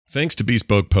Thanks to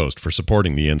Bespoke Post for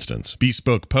supporting The Instance.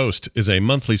 Bespoke Post is a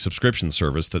monthly subscription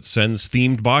service that sends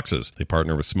themed boxes. They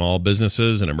partner with small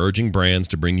businesses and emerging brands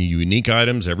to bring you unique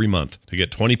items every month. To get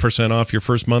 20% off your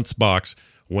first month's box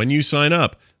when you sign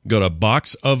up, go to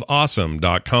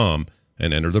boxofawesome.com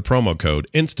and enter the promo code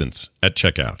INSTANCE at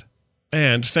checkout.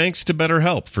 And thanks to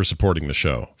BetterHelp for supporting the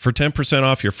show. For 10%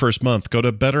 off your first month, go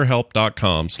to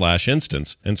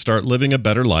betterhelp.com/instance and start living a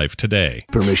better life today.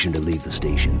 Permission to leave the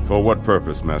station. For what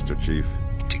purpose, Master Chief?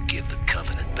 To give the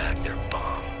Covenant back their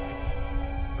bomb.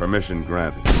 Permission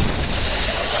granted.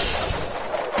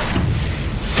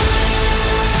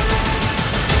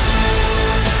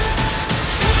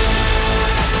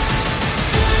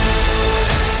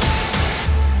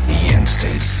 The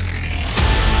Instance.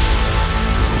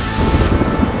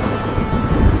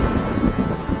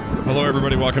 Hello,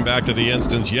 everybody. Welcome back to The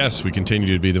Instance. Yes, we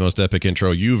continue to be the most epic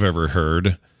intro you've ever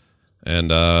heard.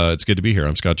 And it's good to be here.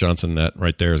 I'm Scott Johnson. That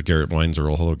right there is Garrett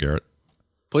Weinzerl. Hello, Garrett.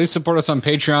 Please support us on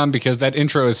Patreon because that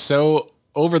intro is so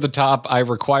over the top. I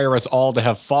require us all to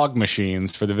have fog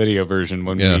machines for the video version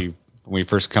when we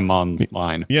first come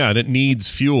online. Yeah, and it needs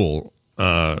fuel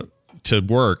to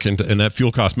work, and that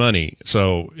fuel costs money.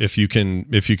 So if you can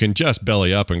just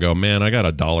belly up and go, man, I got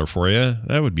 $1 for you,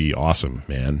 that would be awesome,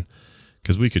 man.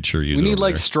 Because we could sure use it. We need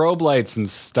like strobe lights and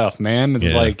stuff, man.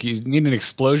 It's like you need an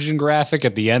explosion graphic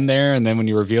at the end there, and then when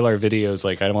you reveal our videos,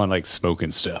 like I don't want like smoke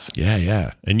and stuff.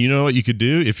 Yeah. And you know what you could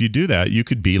do? If you do that, you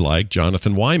could be like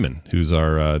Jonathan Wyman, who's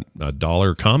our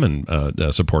Dollar Common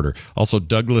supporter. Also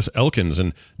Douglas Elkins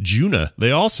and Juna. They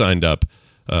all signed up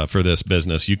for this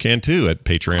business. You can too at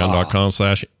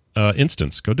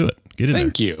patreon.com/instance. Go do it. Get in there.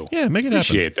 Thank you. Yeah, make it happen.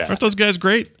 Appreciate that. Aren't those guys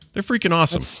great? They're freaking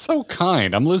awesome. That's so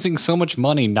kind. I'm losing so much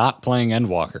money not playing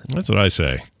Endwalker. That's what I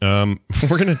say. We're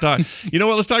going to talk. You know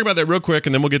what? Let's talk about that real quick,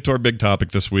 and then we'll get to our big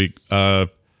topic this week. Endwalker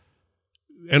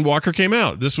came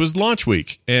out. This was launch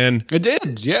week, and it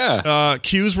did. Yeah.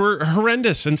 Queues were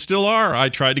horrendous and still are. I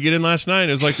tried to get in last night.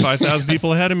 It was like 5,000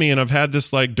 people ahead of me, and I've had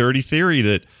this like dirty theory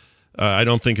that I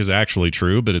don't think is actually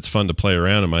true, but it's fun to play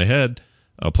around in my head.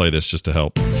 I'll play this just to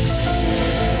help.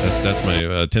 That's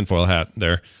my tinfoil hat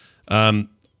there.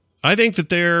 I think that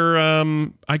they're,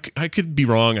 I could be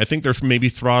wrong. I think they're maybe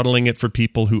throttling it for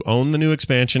people who own the new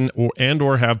expansion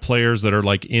or have players that are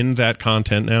like in that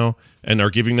content now and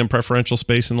are giving them preferential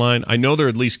space in line. I know they're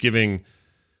at least giving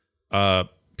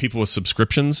people with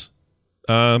subscriptions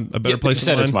a better place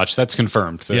in line. As much. That's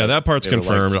confirmed. Yeah, that part's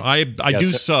confirmed. Like, I do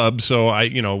sub, so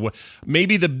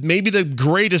maybe the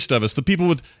greatest of us, the people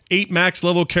with 8 max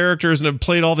level characters and have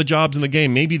played all the jobs in the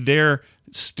game, maybe they're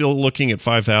still looking at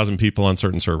 5,000 people on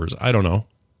certain servers. I don't know.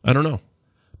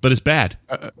 But it's bad.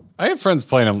 I have friends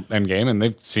playing Endgame, and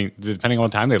they've seen, depending on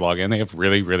what time they log in, they have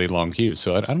really, really long queues.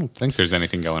 So I don't think there's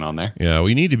anything going on there. Yeah,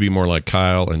 we need to be more like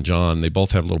Kyle and John. They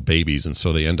both have little babies, and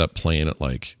so they end up playing at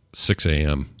like 6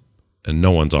 a.m., and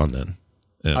no one's on then.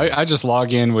 Yeah. I just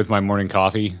log in with my morning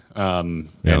coffee and,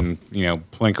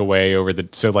 plink away over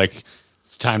so like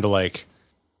it's time to like,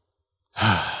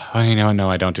 no,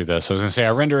 I don't do this. I was going to say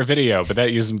I render a video, but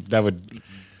that would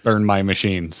burn my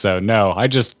machine. So no, I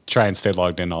just try and stay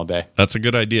logged in all day. That's a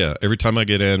good idea. Every time I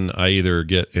get in, I either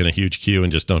get in a huge queue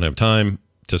and just don't have time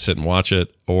to sit and watch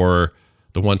it, or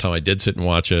the one time I did sit and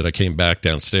watch it, I came back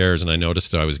downstairs and I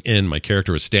noticed that I was in, my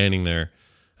character was standing there,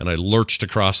 and I lurched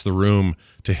across the room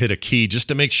to hit a key just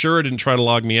to make sure it didn't try to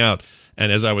log me out.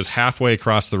 And as I was halfway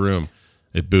across the room,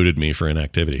 it booted me for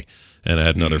inactivity. And I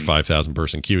had another 5,000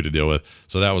 person queue to deal with.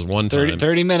 So that was one time.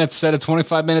 30 minutes, set a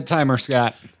 25-minute timer,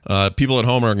 Scott. People at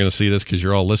home aren't going to see this because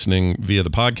you're all listening via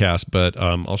the podcast, but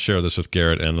I'll share this with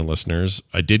Garrett and the listeners.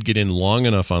 I did get in long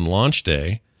enough on launch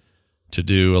day to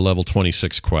do a level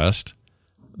 26 quest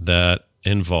that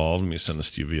involved, let me send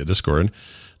this to you via Discord,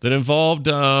 that involved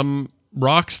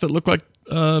rocks that look like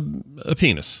a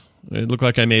penis. It looked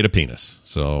like I made a penis.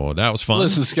 So that was fun.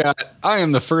 Listen, Scott, I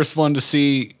am the first one to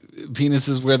see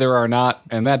penises where there are not,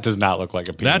 and that does not look like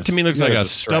a penis. That to me looks like a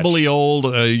stubbly old,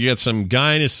 you got some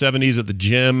guy in his 70s at the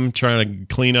gym trying to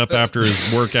clean up after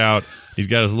his workout. He's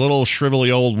got his little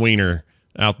shrivelly old wiener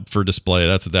out for display.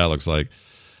 That's what that looks like.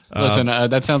 Listen,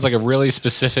 that sounds like a really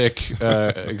specific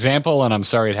example, and I'm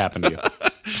sorry it happened to you.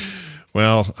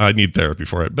 Well, I need therapy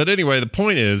for it. But anyway, the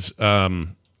point is,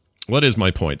 what is my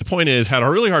point? The point is, had a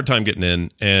really hard time getting in,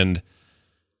 and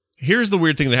here's the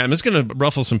weird thing that happened. It's going to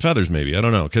ruffle some feathers, maybe. I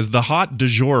don't know. Because the hot du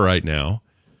jour right now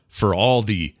for all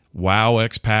the WoW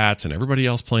expats and everybody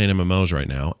else playing MMOs right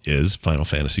now is Final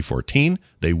Fantasy XIV.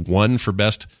 They won for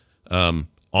best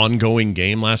ongoing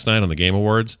game last night on the Game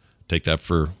Awards. Take that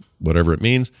for whatever it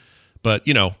means. But,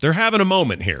 they're having a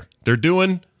moment here. They're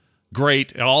doing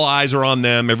great. All eyes are on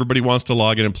them. Everybody wants to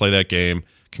log in and play that game.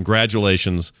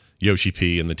 congratulations, Yoshi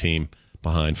P and the team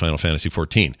behind Final Fantasy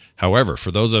XIV. However,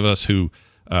 for those of us who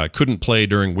couldn't play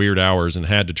during weird hours and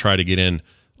had to try to get in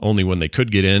only when they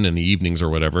could get in the evenings or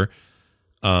whatever,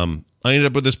 I ended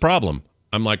up with this problem.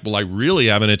 I'm like, well, I really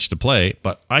have an itch to play,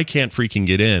 but I can't freaking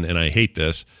get in, and I hate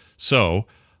this. So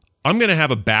I'm going to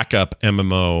have a backup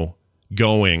MMO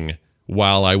going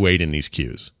while I wait in these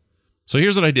queues. So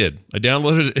here's what I did. I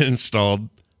downloaded and installed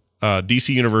DC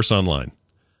Universe Online.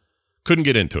 Couldn't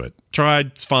get into it. Tried.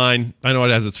 It's fine. I know it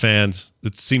has its fans.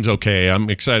 It seems okay. I'm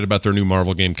excited about their new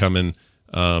Marvel game coming.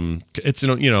 It's,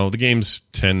 the game's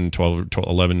 10, 12,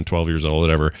 11, 12 years old,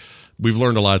 whatever. We've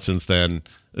learned a lot since then.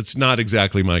 It's not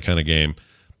exactly my kind of game.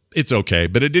 It's okay,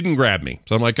 but it didn't grab me.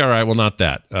 So I'm like, all right, well, not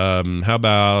that. How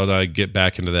about I get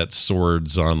back into that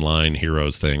Swords Online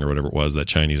Heroes thing or whatever it was, that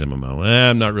Chinese MMO.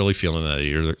 I'm not really feeling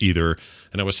that either.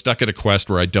 And I was stuck at a quest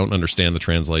where I don't understand the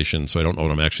translation, so I don't know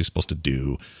what I'm actually supposed to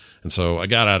do. And so I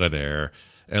got out of there,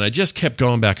 and I just kept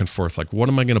going back and forth, like, what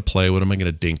am I going to play? What am I going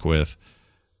to dink with?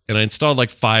 And I installed like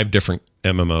 5 different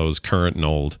MMOs, current and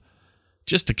old,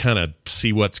 just to kind of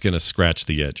see what's going to scratch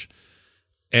the itch.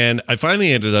 And I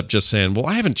finally ended up just saying, well,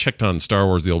 I haven't checked on Star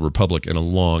Wars The Old Republic in a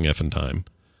long effing time.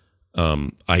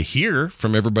 I hear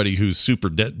from everybody who's super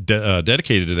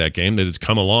dedicated to that game that it's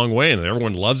come a long way and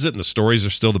everyone loves it and the stories are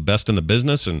still the best in the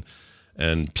business and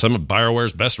some of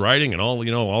BioWare's best writing and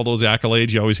all those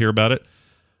accolades you always hear about it.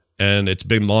 And it's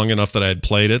been long enough that I had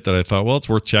played it that I thought, well, it's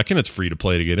worth checking. It's free to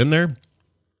play to get in there.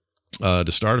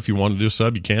 To start, if you want to do a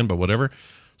sub, you can, but whatever.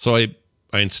 So I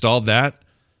installed that.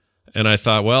 And I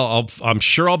thought, well, I'm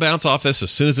sure I'll bounce off this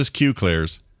as soon as this queue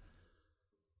clears.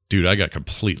 Dude, I got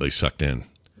completely sucked in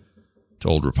to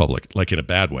Old Republic, like in a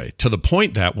bad way. To the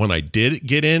point that when I did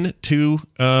get into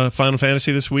Final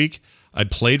Fantasy this week, I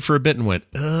played for a bit and went,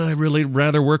 I'd really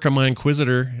rather work on my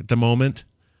Inquisitor at the moment.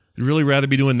 I'd really rather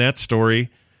be doing that story.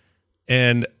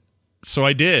 And so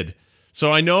I did.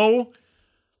 So I know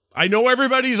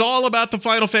everybody's all about the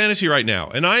Final Fantasy right now,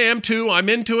 and I am too. I'm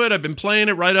into it. I've been playing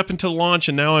it right up until launch,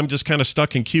 and now I'm just kind of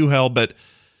stuck in queue hell. But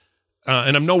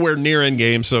and I'm nowhere near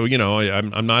endgame, so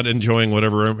I'm not enjoying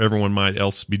whatever everyone might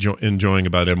else be enjoying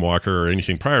about Endwalker or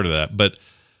anything prior to that. But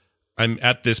I'm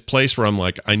at this place where I'm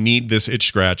like, I need this itch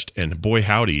scratched, and boy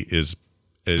howdy, is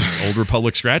Old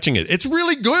Republic scratching it. It's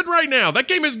really good right now. That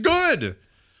game is good.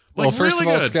 Like, well, first really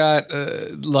of all, good.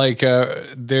 Scott,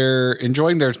 they're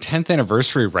enjoying their 10th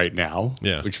anniversary right now,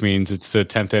 which means it's the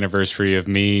 10th anniversary of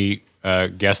me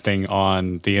guesting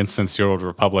on the instance The Old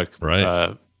Republic,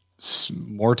 right?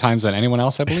 More times than anyone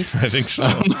else, I believe. I think so.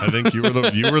 I think you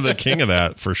were the king of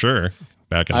that for sure.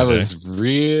 Back in the day, I was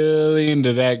really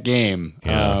into that game.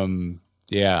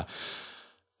 Yeah.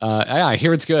 I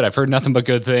hear it's good. I've heard nothing but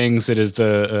good things. It is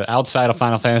the outside of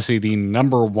Final Fantasy, the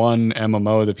number one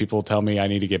MMO that people tell me I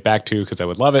need to get back to because I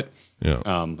would love it.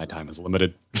 Yeah. My time is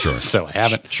limited, sure, so I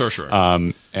haven't. Sure.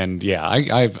 And yeah,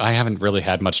 I haven't really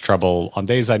had much trouble on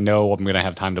days I know I'm going to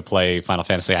have time to play Final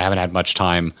Fantasy. I haven't had much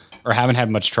time or haven't had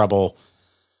much trouble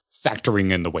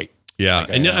factoring in the wait. Yeah,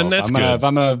 and that's good.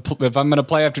 If I'm gonna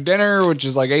play after dinner, which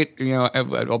is like 8,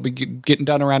 I'll be getting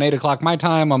done around 8 o'clock my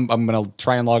time. I'm gonna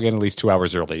try and log in at least 2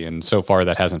 hours early, and so far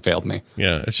that hasn't failed me.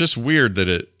 Yeah, it's just weird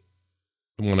that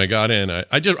when I got in,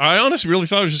 I honestly really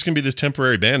thought it was just gonna be this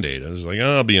temporary Band-Aid. I was like,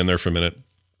 I'll be in there for a minute.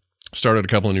 Started a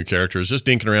couple of new characters, just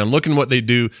dinking around, looking what they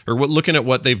do or looking at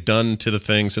what they've done to the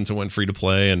thing since it went free to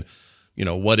play, and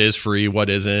what is free, what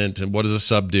isn't, and what does a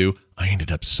sub do. I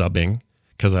ended up subbing.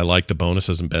 Because I like the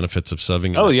bonuses and benefits of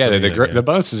subbing. Oh yeah, the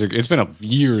bonuses are. It's been a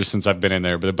year since I've been in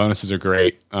there, but the bonuses are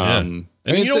great. And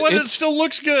you know what? It still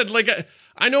looks good. Like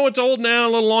I know it's old now,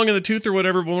 a little long in the tooth or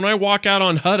whatever. But when I walk out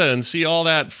on Hutta and see all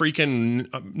that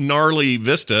freaking gnarly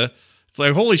vista, it's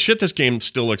like, holy shit, this game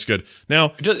still looks good.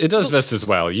 Now it does vista as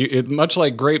well. Much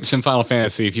like grapes in Final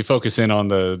Fantasy, if you focus in on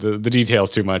the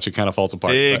details too much, it kind of falls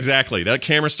apart. Exactly. That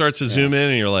camera starts to zoom in,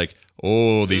 and you're like,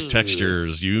 oh, these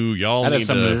textures. Y'all need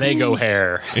some Lego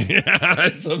hair.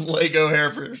 Yeah, some Lego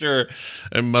hair for sure,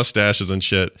 and mustaches and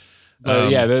shit.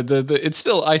 Yeah, it's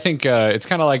still. I think it's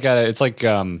kind of like it's like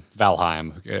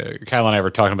Valheim. Kyle and I were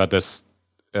talking about this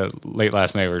late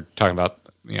last night. We were talking about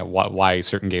why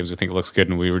certain games we think looks good,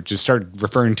 and we were just started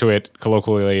referring to it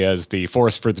colloquially as the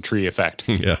forest for the tree effect.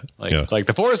 It's like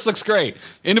the forest looks great,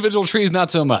 individual trees not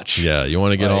so much. Yeah, you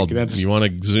want to get you want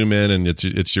to zoom in, and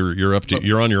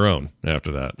you're on your own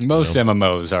after that. Most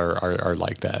MMOs are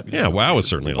like that. Yeah, WoW is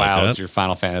certainly like that. WoW is your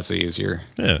Final Fantasy is your.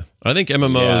 Yeah, I think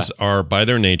MMOs are by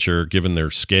their nature, given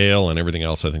their scale and everything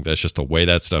else. I think that's just the way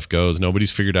that stuff goes.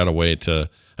 Nobody's figured out a way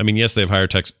to. I mean, yes, they have higher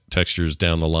textures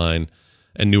down the line.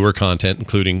 And newer content,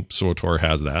 including SWTOR,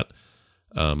 has that.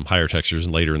 higher textures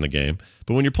and later in the game.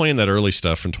 But when you're playing that early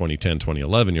stuff from 2010,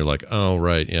 2011, you're like, oh,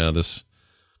 right, yeah, this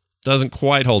doesn't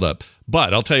quite hold up.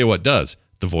 But I'll tell you what does.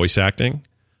 The voice acting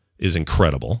is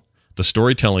incredible. The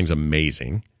storytelling's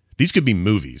amazing. These could be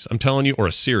movies, I'm telling you, or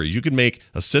a series. You could make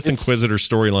a Sith Inquisitor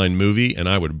storyline movie, and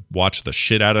I would watch the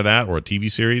shit out of that, or a TV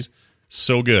series.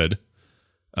 So good.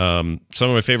 Some of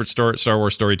my favorite Star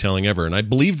Wars storytelling ever, and I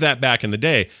believed that back in the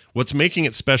day. What's making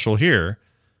it special here,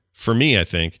 for me, I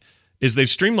think, is they've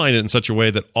streamlined it in such a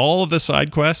way that all of the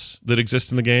side quests that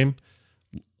exist in the game,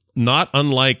 not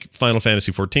unlike Final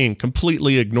Fantasy XIV,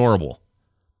 completely ignorable.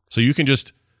 So you can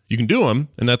do them,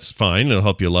 and that's fine. It'll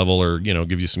help you level or,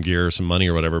 give you some gear or some money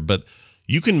or whatever. But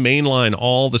you can mainline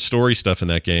all the story stuff in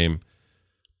that game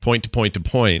point to point to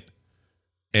point,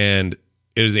 and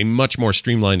it is a much more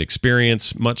streamlined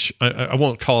experience. I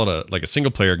won't call it like a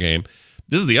single player game.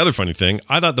 This is the other funny thing.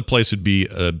 I thought the place would be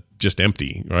just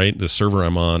empty, right? The server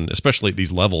I'm on, especially at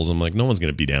these levels, I'm like, no one's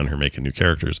going to be down here making new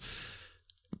characters.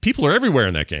 People are everywhere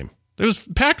in that game. It was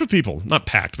packed with people. Not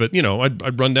packed, but,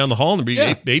 I'd run down the hall and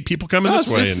there'd be eight people coming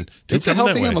this way. It's a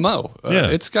healthy MMO.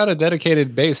 It's got a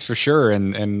dedicated base for sure.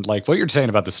 And like what you're saying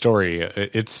about the story,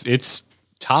 it's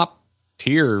top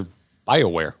tier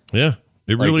BioWare. Yeah,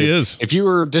 it really is. If you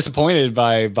were disappointed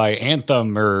by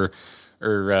Anthem or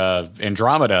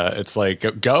Andromeda, it's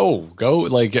like go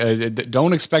like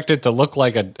don't expect it to look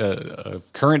like a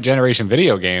current generation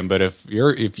video game. But if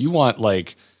you want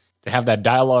like to have that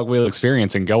dialogue wheel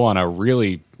experience and go on a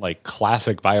really like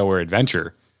classic BioWare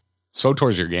adventure,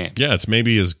 SWTOR's your game. Yeah, it's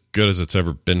maybe as good as it's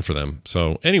ever been for them.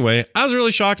 So anyway, I was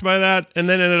really shocked by that, and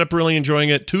then ended up really enjoying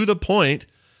it to the point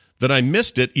that I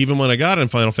missed it even when I got in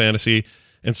Final Fantasy.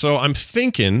 And so I've been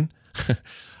thinking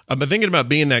about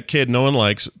being that kid no one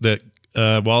likes that.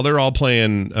 While they're all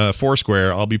playing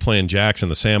Foursquare, I'll be playing Jax in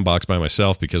the sandbox by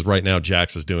myself, because right now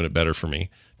Jax is doing it better for me.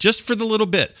 Just for the little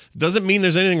bit. Doesn't mean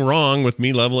there's anything wrong with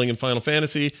me leveling in Final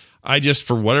Fantasy. I just,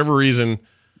 for whatever reason,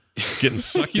 getting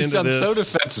sucked into this. You sound so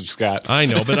defensive, Scott. I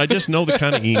know, but I just know the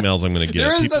kind of emails I'm going to get.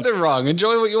 There is nothing wrong.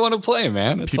 Enjoy what you want to play,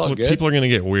 man. It's all good. People are going to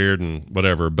get weird and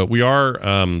whatever. But we are,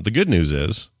 the good news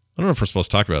is, I don't know if we're supposed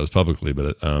to talk about this publicly,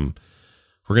 but we're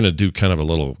going to do kind of a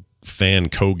little fan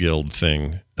co-guild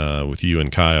thing with you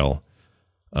and Kyle,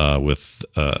 with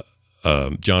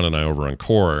John and I over on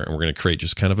Core, and we're going to create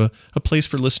just kind of a place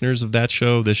for listeners of that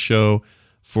show, this show,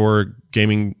 for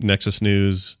Gaming Nexus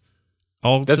News.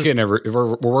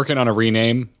 We're working on a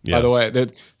rename, by the way.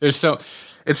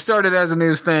 It started as a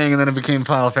news thing, and then it became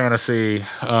Final Fantasy.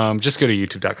 Just go to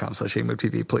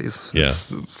youtube.com/GameMoveTV, please. Yeah.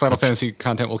 Final Fantasy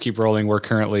content will keep rolling. We're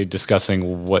currently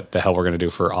discussing what the hell we're going to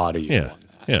do for audio.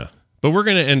 Yeah. But we're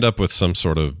going to end up with some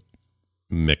sort of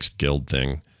mixed guild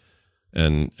thing.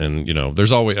 And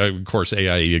there's always, of course,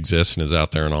 AIE exists and is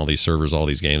out there on all these servers, all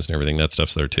these games and everything. That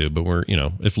stuff's there too. But we're,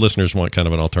 if listeners want kind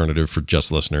of an alternative for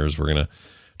just listeners, we're going to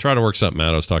try to work something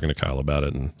out. I was talking to Kyle about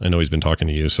it, and I know he's been talking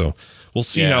to you. So we'll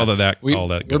see how all that goes.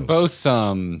 We're both,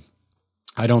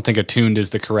 I don't think attuned is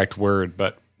the correct word,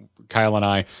 but Kyle and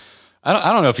I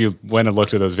don't know if you went and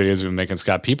looked at those videos we've been making,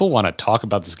 Scott. People want to talk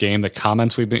about this game.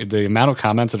 The amount of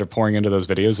comments that are pouring into those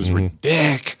videos is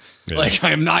ridiculous. Yeah. Like,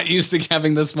 I am not used to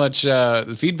having this much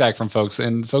feedback from folks,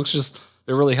 and folks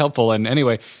they're really helpful. And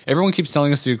anyway, everyone keeps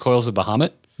telling us to do Coils of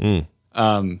Bahamut.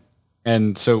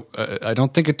 And so I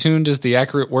don't think attuned is the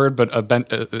accurate word, but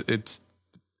it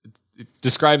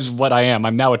describes what I am.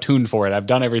 I'm now attuned for it. I've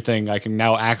done everything. I can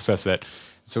now access it.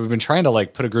 So we've been trying to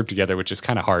like put a group together, which is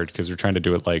kind of hard because we're trying to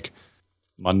do it like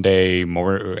Monday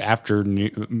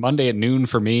at noon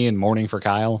for me and morning for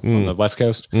Kyle on the West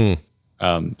Coast.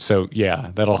 So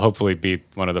yeah, that'll hopefully be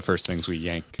one of the first things we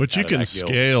yank. But you can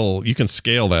scale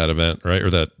that event, right? Or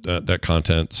that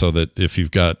content, so that if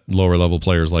you've got lower level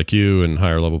players like you and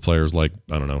higher level players like,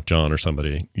 I don't know, John or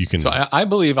somebody, you can. So I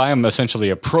believe I am essentially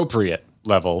appropriate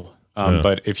level.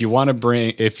 But if you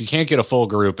can't get a full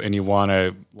group and you want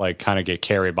to like kind of get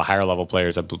carried by higher level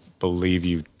players, I believe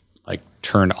you like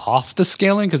turn off the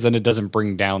scaling, because then it doesn't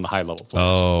bring down the high level players.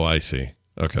 Oh, I see.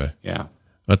 Okay. Yeah.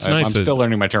 That's nice. I'm still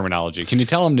learning my terminology. Can you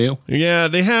tell I'm new? Yeah,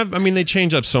 they have. I mean, they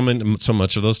change up so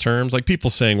much of those terms. Like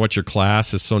people saying "what's your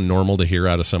class" is so normal to hear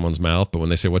out of someone's mouth, but when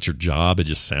they say "what's your job," it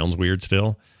just sounds weird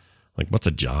still. Like, what's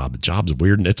a job? A job's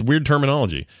weird. It's weird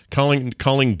terminology.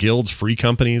 Calling guilds free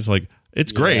companies, like,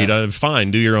 it's great.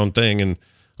 Fine, do your own thing. And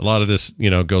a lot of this,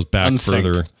 goes back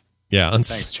further. Yeah,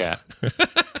 thanks, chat.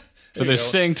 So there's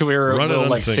synced, we'll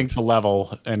like sync the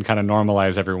level and kind of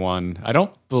normalize everyone. I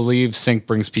don't believe sync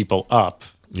brings people up.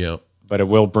 Yeah. But it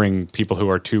will bring people who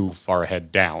are too far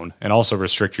ahead down, and also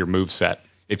restrict your move set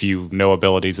if you know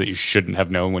abilities that you shouldn't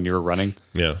have known when you were running.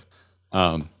 Yeah.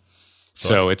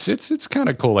 So it's kind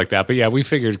of cool like that. But yeah, we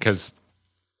figured because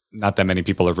not that many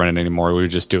people are running anymore, we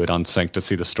would just do it on sync to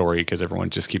see the story because everyone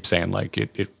just keeps saying like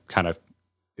it kind of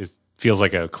feels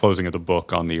like a closing of the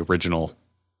book on the original,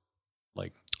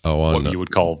 like what you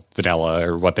would call vanilla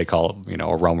or what they call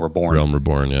a Realm Reborn. Realm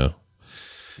Reborn, yeah.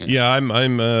 Yeah,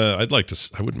 I'd like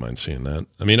to. I wouldn't mind seeing that.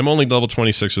 I mean, I'm only level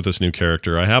 26 with this new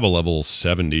character. I have a level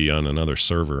 70 on another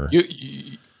server.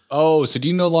 So do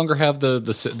you no longer have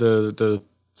the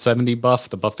 70 buff,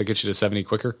 the buff that gets you to 70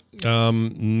 quicker?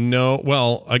 No.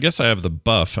 Well, I guess I have the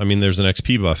buff. I mean, there's an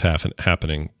XP buff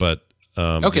happening, but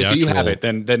okay, so you have it.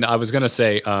 Then I was gonna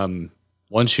say,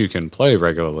 once you can play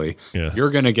regularly, you're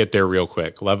gonna get there real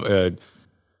quick.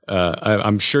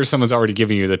 I'm sure someone's already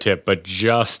giving you the tip, but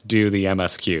just do the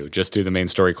MSQ. Just do the main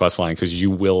story quest line because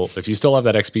you will, if you still have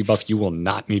that XP buff, you will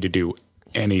not need to do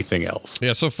anything else.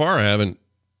 Yeah, so far I haven't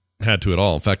had to at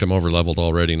all. In fact, I'm over leveled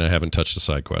already and I haven't touched the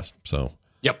side quest. So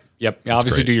Yep.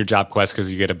 Obviously, do your job quest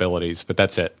because you get abilities, but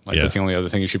that's it. That's the only other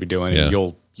thing you should be doing. Yeah.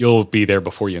 And you'll be there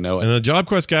before you know it. And the job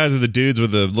quest guys are the dudes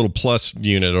with the little plus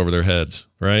unit over their heads,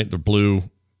 right? The blue.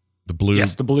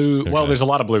 Yes, the blue. Okay. Well, there's a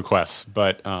lot of blue quests,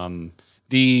 but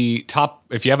the top,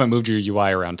 if you haven't moved your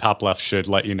UI around, top left should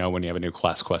let you know when you have a new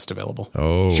class quest available.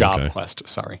 Oh, job quest.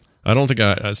 Sorry. I don't think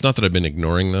it's not that I've been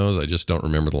ignoring those. I just don't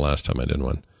remember the last time I did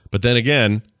one. But then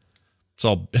again,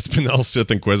 it's been the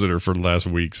Sith Inquisitor for the last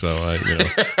week. So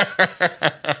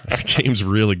the game's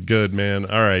really good, man.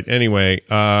 All right. Anyway,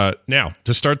 now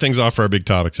to start things off for our big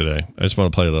topic today, I just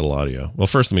want to play a little audio. Well,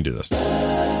 first let me do this. No,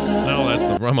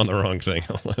 I'm on the wrong thing.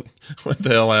 What the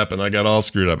hell happened? I got all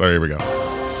screwed up. All right, here we go.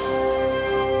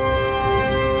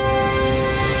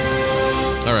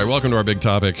 All right, welcome to our big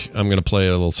topic. I'm going to play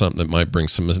a little something that might bring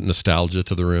some nostalgia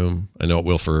to the room. I know it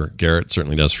will for Garrett. It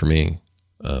certainly does for me.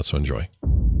 So enjoy.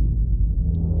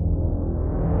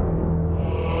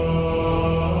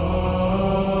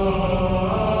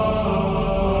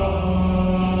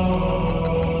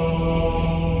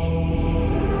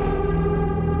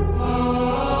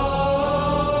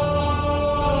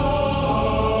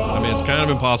 I mean, it's kind of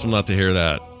impossible not to hear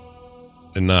that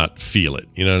and not feel it.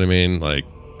 You know what I mean? Like,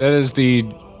 that is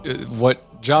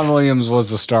what John Williams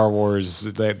was the Star Wars.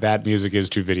 That music is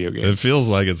to video games. It feels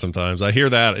like it sometimes. I hear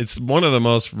that. It's one of the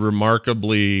most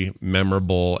remarkably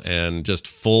memorable and just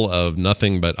full of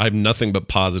I have nothing but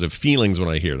positive feelings when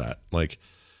I hear that. Like,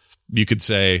 you could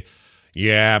say,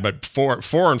 yeah, but 4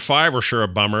 and 5 were sure a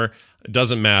bummer. It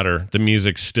doesn't matter. The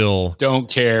music still don't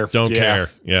care.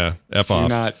 Care. Yeah.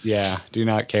 Do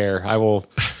not care. I will.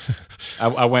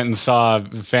 I went and saw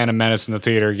Phantom Menace in the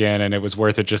theater again, and it was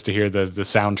worth it just to hear the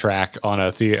soundtrack on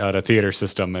a theater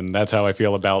system. And that's how I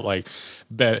feel about like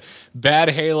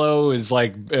bad Halo is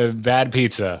like bad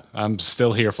pizza. I'm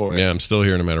still here for it. Yeah, I'm still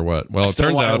here no matter what. Well, it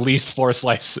turns out at least 4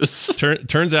 slices.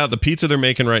 Turns out the pizza they're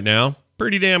making right now,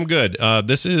 pretty damn good.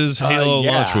 This is Halo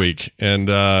launch week, and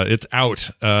it's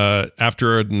out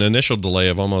after an initial delay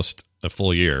of almost a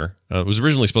full year. It was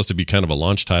originally supposed to be kind of a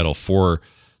launch title for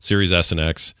Series S and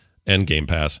X and Game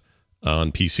Pass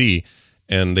on PC,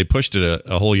 and they pushed it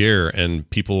a whole year, and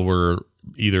people were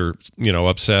either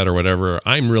upset or whatever.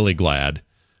 I'm really glad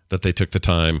that they took the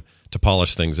time to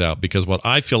polish things out, because what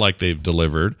I feel like they've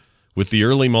delivered with the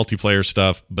early multiplayer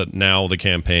stuff, but now the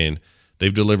campaign,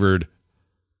 they've delivered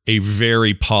a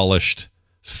very polished,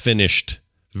 finished,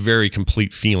 very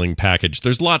complete feeling package.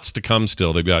 There's lots to come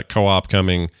still. They've got co-op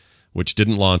coming, which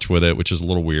didn't launch with it, which is a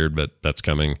little weird, but that's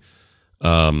coming.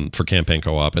 For campaign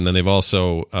co-op. And then they've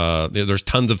also there's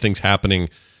tons of things happening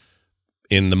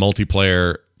in the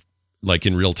multiplayer, like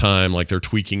in real time, like they're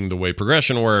tweaking the way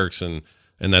progression works, and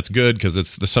that's good because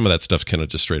some of that stuff's kind of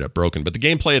just straight up broken. But the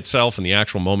gameplay itself and the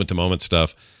actual moment to moment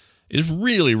stuff is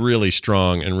really, really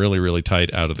strong and really, really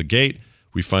tight out of the gate.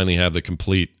 We finally have the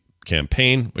complete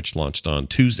campaign, which launched on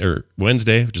Tuesday or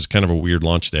Wednesday, which is kind of a weird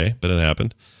launch day, but it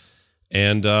happened.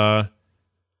 And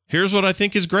here's what I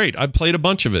think is great. I've played a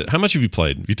bunch of it. How much have you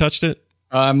played? Have you touched it?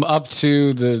 I'm up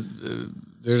to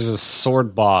there's a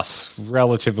sword boss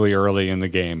relatively early in the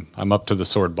game. I'm up to the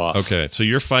sword boss. Okay, so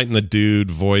you're fighting the dude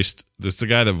this is the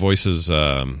guy that voices,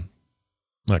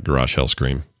 not Garage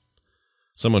Hellscream,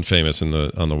 someone famous on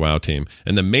the WoW team.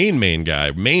 And the main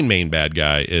bad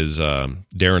guy is Darren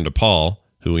DePaul,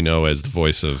 who we know as the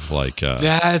voice of like...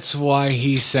 That's why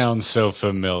he sounds so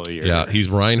familiar. Yeah, he's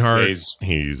Reinhardt.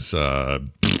 He's a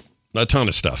ton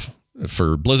of stuff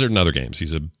for Blizzard and other games.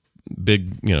 He's a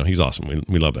big, he's awesome.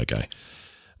 We love that guy.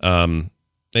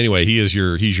 Anyway, he's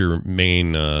your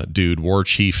main dude, War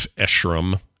Chief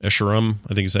Escharum,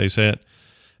 I think is how you say it.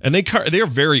 And they're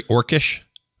very orcish.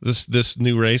 This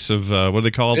new race of what do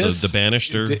they call it? The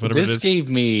Banished or whatever it is? This gave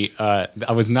me.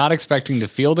 I was not expecting to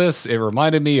feel this. It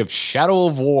reminded me of Shadow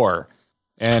of War,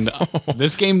 and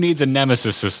this game needs a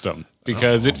nemesis system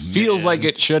because it feels like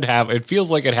it should have. It feels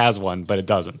like it has one, but it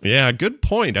doesn't. Yeah, good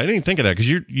point. I didn't even think of that because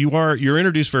you're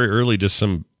introduced very early to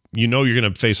some. You're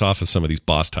going to face off with some of these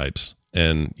boss types.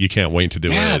 And you can't wait to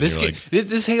do it. Yeah,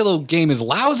 this Halo game is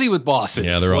lousy with bosses.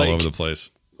 Yeah, they're all over the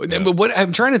place. Yeah. But what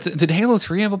I'm trying to did Halo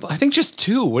 3 have I think just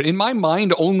 2. In my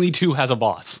mind, only 2 has a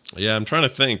boss. Yeah, I'm trying to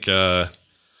think. I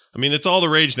mean, it's all the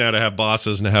rage now to have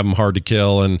bosses and to have them hard to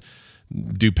kill and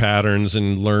do patterns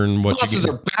and learn what bosses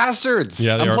are bastards.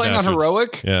 Yeah, I'm playing on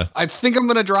heroic. Yeah, I think I'm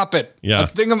gonna drop it. Yeah, I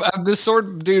think this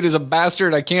sword dude is a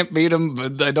bastard. I can't beat him,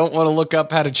 but I don't want to look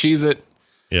up how to cheese it.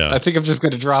 Yeah, I think I'm just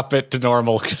gonna drop it to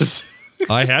normal because.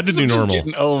 I had to do normal.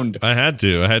 Getting owned. I had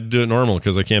to do it normal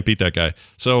because I can't beat that guy.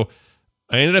 So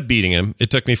I ended up beating him. It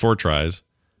took me 4 tries.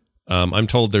 I'm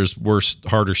told there's worse,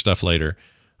 harder stuff later.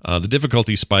 The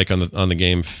difficulty spike on the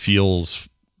game feels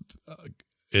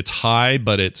it's high,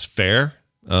 but it's fair.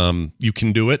 You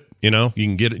can do it. You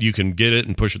can get it. You can get it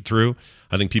and push it through.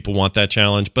 I think people want that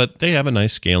challenge, but they have a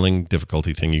nice scaling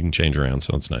difficulty thing you can change around,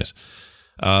 so it's nice.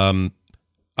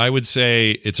 I would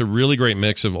say it's a really great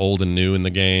mix of old and new in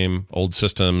the game, old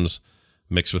systems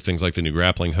mixed with things like the new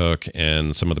grappling hook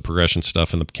and some of the progression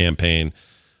stuff in the campaign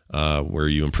where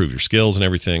you improve your skills and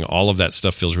everything. All of that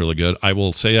stuff feels really good. I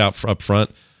will say up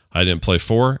front, I didn't play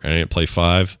 4 and I didn't play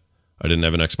 5. I didn't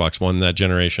have an Xbox One that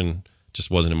generation.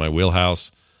 Just wasn't in my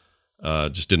wheelhouse.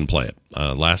 Just didn't play it.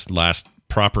 Last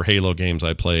proper Halo games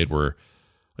I played were,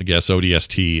 I guess,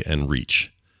 ODST and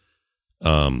Reach.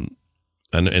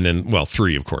 And then, well,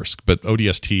 3, of course, but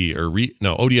ODST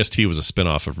ODST was a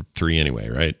spinoff of 3 anyway,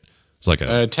 right? It's like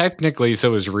technically,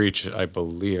 so was Reach, I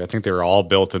believe. I think they were all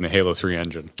built in the Halo 3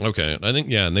 engine. Okay, I think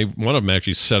and one of them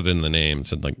actually said it in the name. It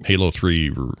said like Halo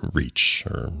 3 Reach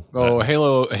or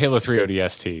Halo 3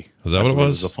 ODST. Is that what it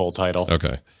was? The full title.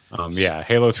 Okay.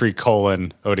 Halo 3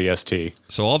 ODST.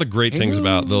 So all the great things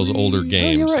about those older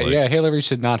games. Oh, you're right. Halo Reach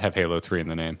did not have Halo 3 in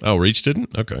the name. Oh, Reach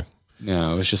didn't? Okay.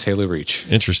 No, it was just Halo Reach.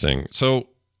 Interesting. So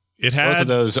it had both of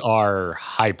those are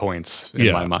high points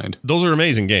in my mind. Those are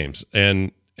amazing games,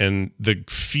 and the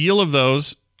feel of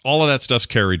those, all of that stuff's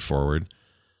carried forward.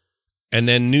 And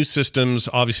then new systems,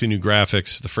 obviously new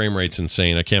graphics. The frame rate's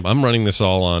insane. I'm running this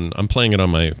all on. I'm playing it on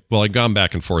my. Well, I've gone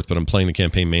back and forth, but I'm playing the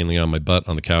campaign mainly on my butt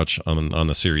on the couch on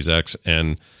the Series X,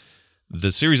 and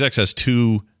the Series X has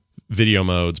 2 video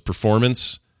modes: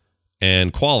 performance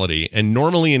and quality. And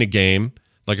normally in a game,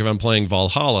 like if I'm playing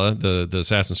Valhalla, the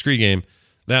Assassin's Creed game,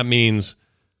 that means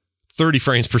 30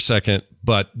 frames per second,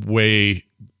 but way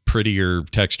prettier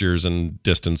textures and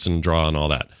distance and draw and all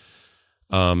that.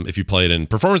 If you play it in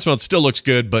performance mode, it still looks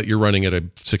good, but you're running at a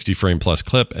 60 frame plus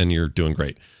clip and you're doing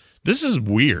great. This is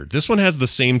weird. This one has the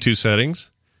same 2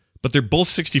 settings, but they're both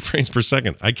 60 frames per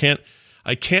second. I can't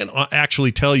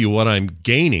actually tell you what I'm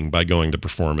gaining by going to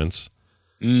performance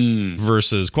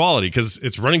versus quality because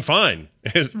it's running fine.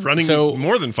 It's running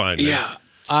more than fine. Yeah.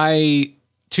 I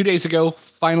 2 days ago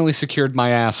finally secured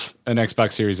my ass an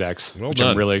Xbox Series X, which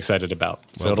I'm really excited about.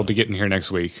 So it'll be getting here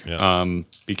next week. Yeah.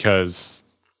 Because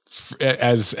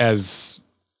as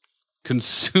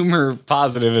consumer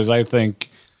positive as I think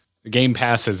Game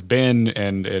Pass has been,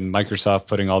 and Microsoft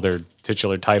putting all their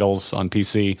titular titles on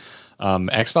PC,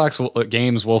 Xbox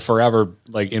games will forever,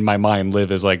 like in my mind,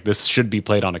 live as like this should be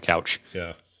played on a couch.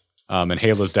 Yeah. And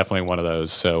Halo is definitely one of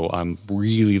those. So I'm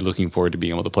really looking forward to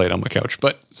being able to play it on my couch.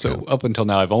 But up until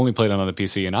now, I've only played it on the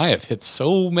PC, and I have hit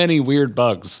so many weird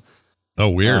bugs. Oh,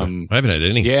 weird! I haven't had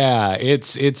any. Yeah,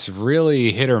 it's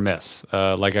really hit or miss.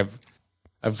 Like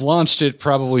I've launched it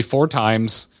probably 4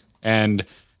 times, and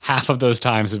half of those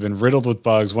times have been riddled with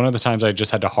bugs. One of the times I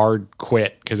just had to hard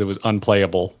quit because it was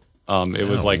unplayable. It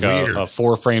was like a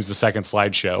 4 frames a second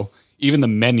slideshow. Even the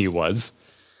menu was.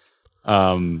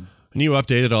 And you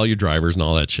updated all your drivers and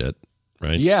all that shit,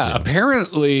 right? Yeah.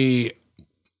 Apparently,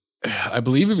 I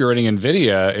believe if you're running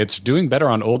NVIDIA, it's doing better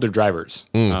on older drivers.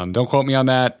 Don't quote me on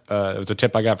that. It was a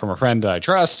tip I got from a friend that I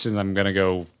trust, and I'm going to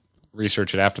go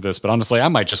research it after this. But honestly, I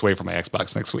might just wait for my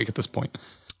Xbox next week at this point.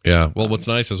 Yeah. Well, what's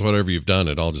nice is whatever you've done,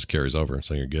 it all just carries over,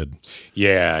 so you're good.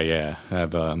 Yeah.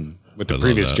 With the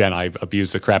previous gen, I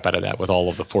abused the crap out of that with all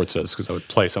of the Forzas because I would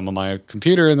play some on my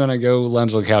computer and then I go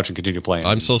lounge on the couch and continue playing.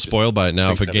 I'm so spoiled by it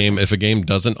now. If a game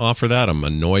doesn't offer that, I'm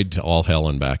annoyed to all hell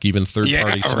and back. Even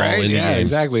third-party small indie games. Yeah,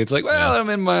 exactly. It's like, I'm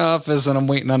in my office and I'm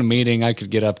waiting on a meeting. I could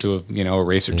get up to a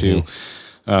race or 2.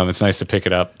 It's nice to pick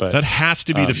it up, but that has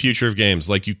to be the future of games.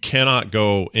 Like you cannot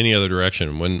go any other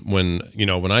direction.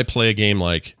 When I play a game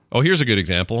like, here's a good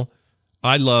example.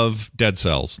 I love Dead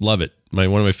Cells. Love it. One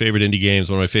of my favorite indie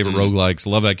games, one of my favorite roguelikes.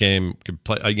 Love that game. Could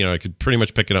play, I could pretty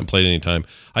much pick it up and play it anytime.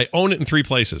 I own it in 3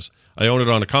 places. I own it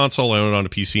on a console, I own it on a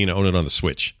PC, and I own it on the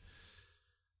Switch.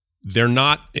 They're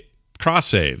not cross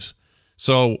saves.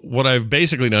 So what I've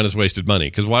basically done is wasted money,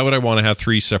 because why would I want to have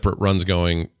 3 separate runs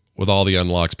going with all the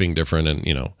unlocks being different and,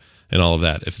 and all of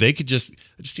that? If they could I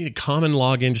just need a common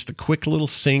login, just a quick little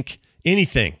sync,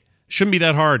 anything. Shouldn't be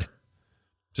that hard.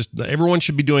 Just everyone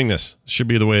should be doing this. It should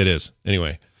be the way it is.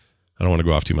 Anyway, I don't want to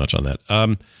go off too much on that.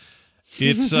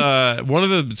 It's one of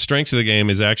the strengths of the game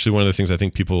is actually one of the things I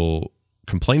think people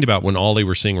complained about when all they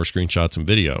were seeing were screenshots and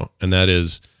video, and that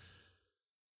is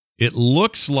it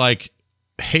looks like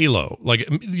Halo. Like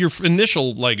your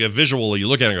initial a visual, you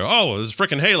look at it and go, oh, this is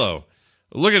freaking Halo.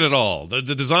 Look at it all. The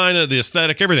design, the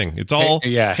aesthetic, everything. It's all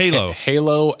Halo.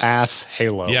 Halo-ass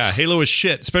Halo. Yeah, Halo is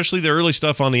shit, especially the early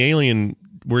stuff on the Alien,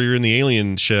 where you're in the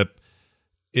alien ship.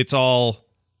 It's all,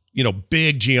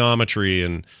 big geometry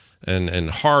and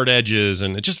hard edges,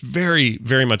 and it's just very,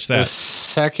 very much that. The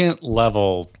second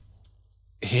level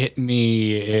hit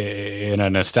me in a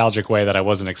nostalgic way that I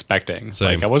wasn't expecting.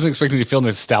 Same. I wasn't expecting to feel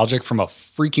nostalgic from a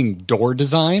freaking door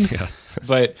design. Yeah.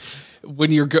 But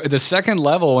when you're the second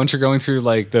level, once you're going through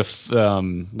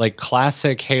the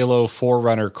classic Halo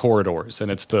Forerunner corridors,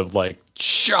 and it's the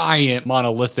giant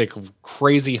monolithic,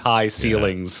 crazy high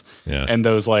ceilings, and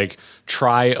those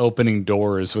try opening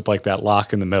doors with that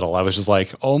lock in the middle. I was just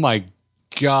like, oh my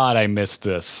God, I miss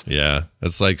this. Yeah,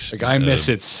 it's I miss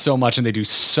it so much, and they do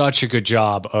such a good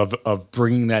job of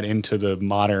bringing that into the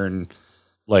modern,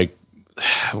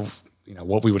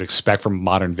 what we would expect from a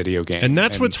modern video game. And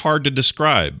that's what's hard to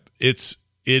describe. It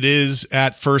is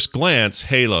at first glance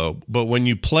Halo, but when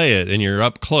you play it and you're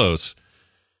up close,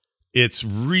 it's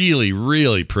really,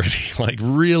 really pretty,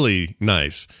 really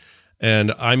nice.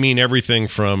 And I mean everything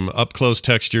from up close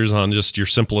textures on just your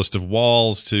simplest of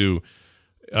walls to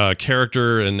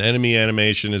character and enemy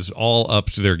animation is all up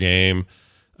to their game.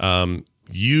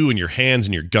 You and your hands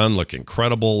and your gun look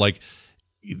incredible.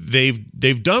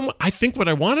 They've done, I think, what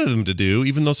I wanted them to do,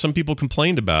 even though some people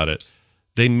complained about it.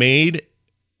 They made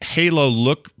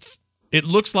Halo it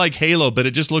looks like Halo, but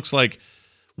it just looks like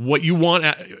what you want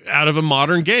out of a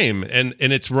modern game. And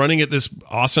it's running at this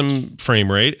awesome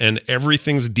frame rate, and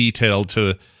everything's detailed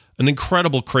to an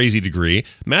incredible, crazy degree.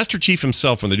 Master Chief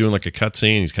himself, when they're doing a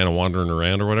cutscene, he's kind of wandering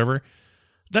around or whatever.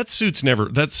 That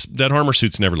armor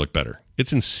suit's never looked better.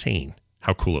 It's insane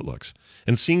how cool it looks.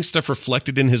 And seeing stuff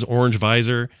reflected in his orange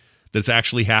visor that's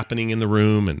actually happening in the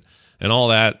room and all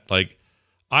that,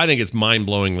 I think it's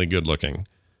mind-blowingly good looking.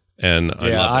 And I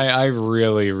love it. I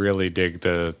really, really dig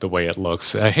the way it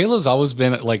looks. Halo's always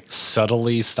been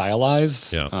subtly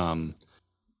stylized. Yeah.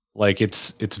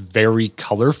 It's very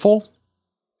colorful,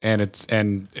 and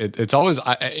it's always.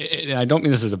 I don't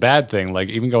mean this as a bad thing.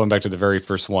 Even going back to the very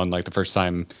first one, the first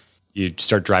time you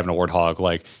start driving a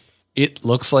Warthog, it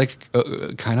looks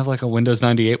kind of like a Windows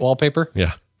 98 wallpaper.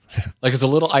 Yeah. It's a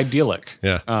little idyllic.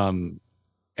 Yeah.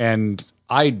 And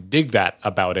I dig that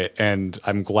about it, and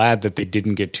I'm glad that they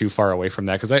didn't get too far away from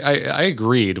that, because I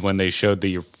agreed when they showed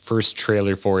the first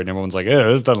trailer for it, and everyone's like,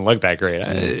 "Oh, this doesn't look that great."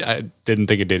 I didn't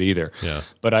think it did either. Yeah.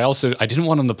 But I didn't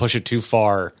want them to push it too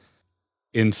far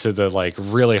into the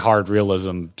really hard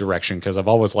realism direction, because I've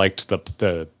always liked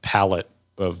the palette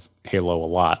of Halo a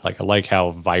lot. I like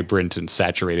how vibrant and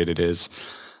saturated it is.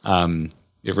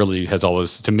 It really has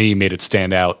always, to me, made it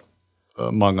stand out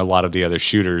among a lot of the other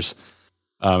shooters.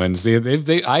 And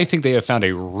I think they have found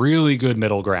a really good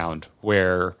middle ground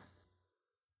where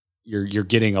you're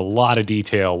getting a lot of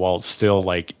detail while it's still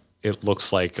it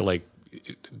looks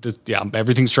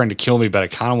everything's trying to kill me, but I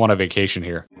kind of want a vacation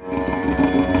here.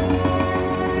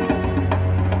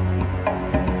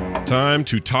 Time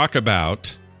to talk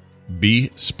about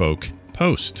Bespoke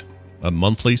Post, a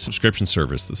monthly subscription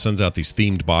service that sends out these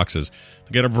themed boxes.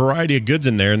 They got a variety of goods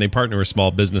in there, and they partner with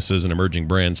small businesses and emerging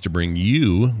brands to bring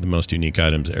you the most unique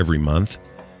items every month.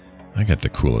 I got the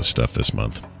coolest stuff this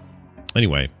month.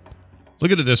 Anyway,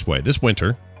 look at it this way. This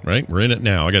winter, right? We're in it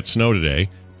now. I got snow today.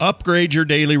 Upgrade your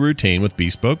daily routine with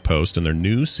Bespoke Post and their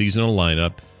new seasonal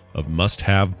lineup of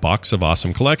must-have Box of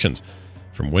Awesome collections.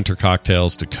 From winter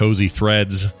cocktails to cozy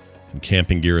threads and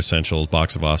camping gear essentials,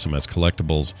 Box of Awesome has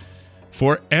collectibles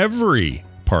for every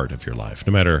part of your life,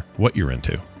 no matter what you're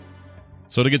into.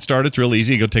 So to get started, it's real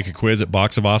easy. Go take a quiz at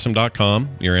boxofawesome.com.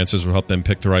 Your answers will help them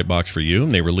pick the right box for you,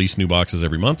 and they release new boxes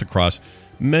every month across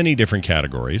many different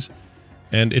categories.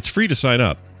 And it's free to sign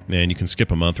up, and you can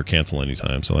skip a month or cancel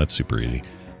anytime, so that's super easy.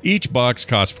 Each box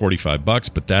costs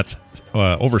 $45, but that's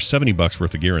over $70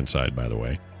 worth of gear inside, by the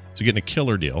way. So you're getting a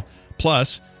killer deal.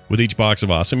 Plus, with each Box of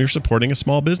Awesome, you're supporting a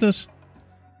small business.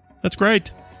 That's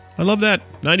great. I love that.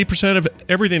 90% of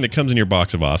everything that comes in your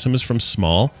box of awesome is from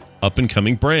small,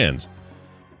 up-and-coming brands.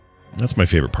 That's my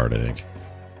favorite part, I think.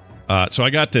 So I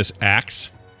got this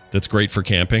axe that's great for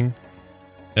camping,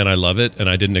 and I love it, and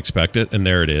I didn't expect it, and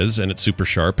there it is, and it's super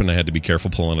sharp, and I had to be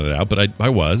careful pulling it out, but I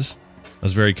was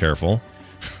very careful.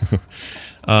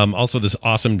 Also, this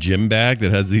awesome gym bag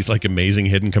that has these like amazing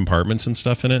hidden compartments and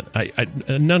stuff in it.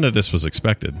 None of this was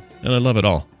expected, and I love it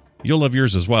all. You'll love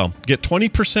yours as well. Get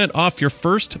 20% off your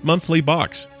first monthly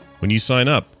box when you sign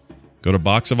up. Go to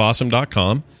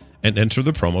boxofawesome.com and enter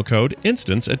the promo code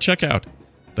INSTANCE at checkout.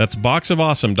 That's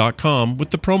boxofawesome.com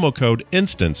with the promo code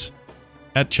INSTANCE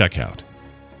at checkout.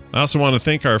 I also want to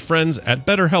thank our friends at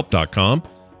betterhelp.com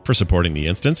for supporting the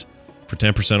Instance. For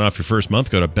 10% off your first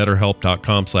month, go to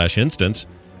betterhelp.com/instance.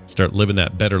 Start living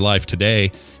that better life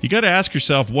today. You got to ask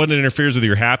yourself what interferes with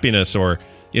your happiness, or,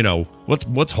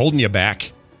 what's holding you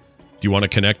back? Do you want to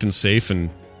connect in safe and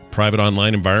private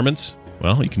online environments?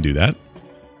 Well, you can do that.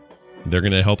 They're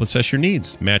going to help assess your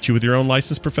needs, match you with your own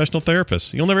licensed professional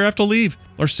therapist. You'll never have to leave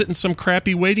or sit in some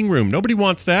crappy waiting room. Nobody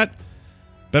wants that.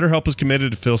 BetterHelp is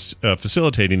committed to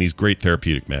facilitating these great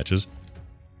therapeutic matches.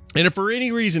 And if for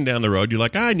any reason down the road you're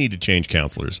like, I need to change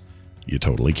counselors, you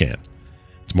totally can.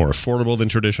 It's more affordable than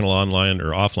traditional online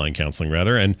or offline counseling,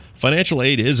 rather, and financial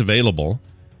aid is available.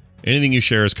 Anything you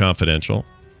share is confidential.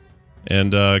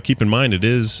 And keep in mind, it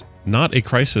is not a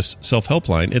crisis self-help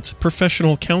line. It's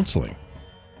professional counseling.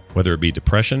 Whether it be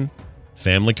depression,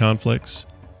 family conflicts,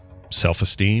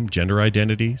 self-esteem, gender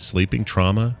identity, sleeping,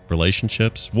 trauma,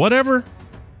 relationships, whatever,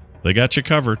 they got you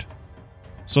covered.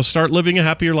 So start living a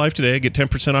happier life today. Get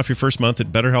 10% off your first month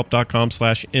at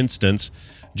betterhelp.com/instance.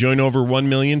 Join over 1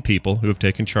 million people who have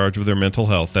taken charge of their mental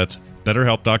health. That's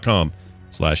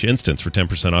betterhelp.com/instance for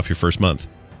 10% off your first month.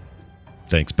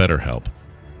 Thanks, BetterHelp.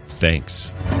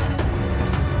 Thanks.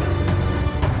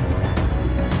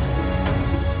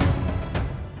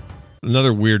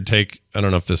 Another weird take. I don't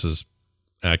know if this is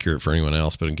accurate for anyone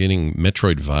else, but I'm getting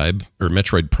Metroid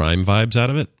Prime vibes out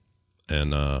of it.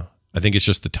 And I think it's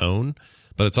just the tone,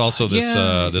 but it's also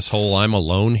this whole I'm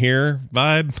alone here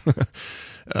vibe,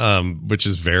 which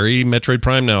is very Metroid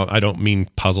Prime. Now, I don't mean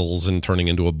puzzles and turning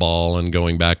into a ball and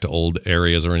going back to old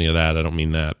areas or any of that. I don't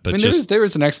mean that. But there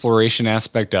was an exploration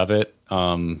aspect of it.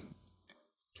 And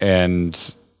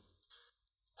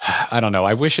I don't know.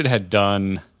 I wish it had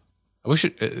done.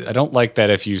 I don't like that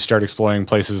if you start exploring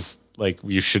places like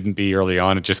you shouldn't be early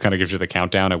on, it just kind of gives you the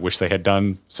countdown. I wish they had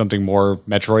done something more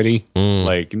Metroid-y.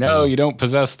 Like, no, you don't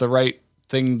possess the right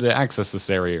thing to access this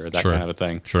area, or that kind of a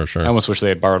thing. Sure. I almost wish they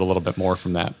had borrowed a little bit more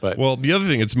from that. But well, the other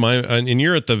thing,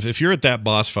 if you're at that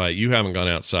boss fight, you haven't gone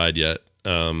outside yet.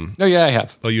 No, yeah, I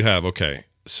have. Oh, you have. Okay.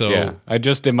 So yeah, I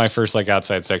just did my first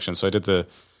outside section. So I did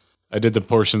the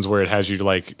portions where it has you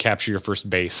to capture your first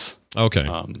base. Okay.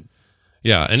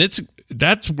 Yeah, and this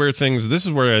is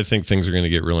where I think things are going to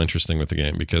get real interesting with the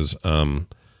game, because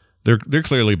they're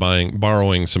clearly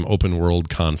borrowing some open world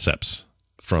concepts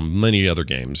from many other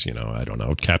games. I don't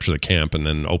know, capture the camp and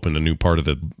then open a new part of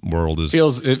the world.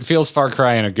 It feels Far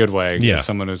Cry in a good way. Yeah.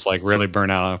 Someone who's really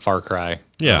burnt out on Far Cry.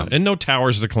 Yeah, and no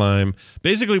towers to climb.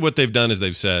 Basically what they've done is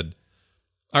they've said,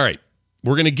 all right,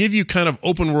 we're going to give you kind of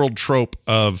open world trope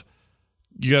of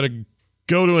you got to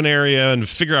go to an area and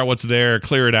figure out what's there,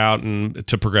 clear it out, and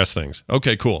to progress things.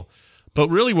 Okay, cool. But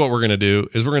really what we're going to do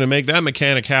is we're going to make that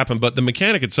mechanic happen, but the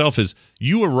mechanic itself is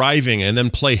you arriving and then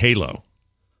play Halo.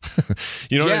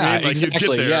 You know what I mean?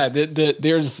 Exactly. You get there.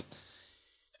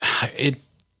 Yeah,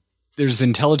 there's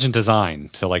intelligent design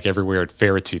to everywhere it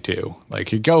ferrets you to.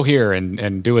 You go here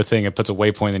and do a thing, it puts a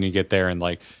waypoint, then you get there, and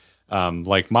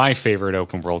my favorite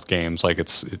open world games,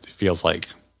 it feels like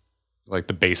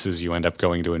the bases you end up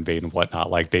going to invade and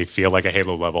whatnot, they feel like a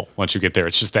Halo level once you get there.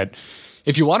 It's just that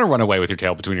if you want to run away with your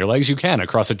tail between your legs, you can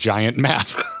across a giant map.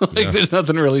 There's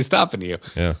nothing really stopping you.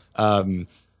 Yeah.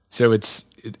 So it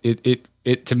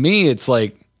to me, it's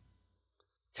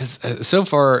because so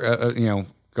far,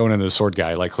 going into the sword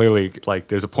guy, clearly,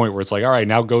 there's a point where it's all right,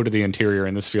 now go to the interior,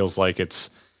 and this feels like it's,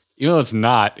 even though it's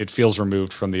not, it feels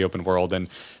removed from the open world. And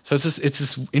so it's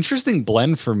this interesting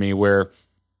blend for me where,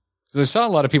 I saw a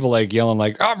lot of people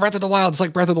yelling "Oh, Breath of the Wild!" It's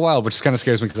like Breath of the Wild, which just kind of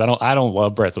scares me because I don't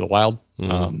love Breath of the Wild.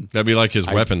 That'd be like his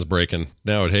weapons breaking.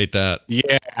 I would hate that.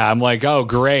 Yeah, I'm oh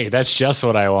great, that's just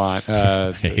what I want.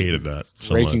 I hated that.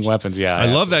 So breaking much. Weapons. Yeah, I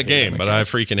love that game, but I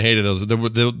freaking hated those.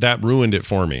 That ruined it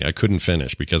for me. I couldn't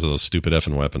finish because of those stupid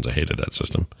effing weapons. I hated that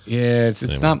system. Yeah,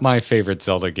 it's not my favorite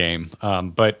Zelda game.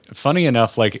 But funny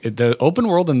enough, the open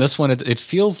world in this one, it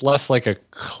feels less like a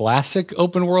classic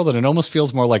open world, and it almost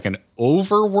feels more like an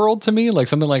overworld to me, like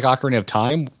something like Ocarina of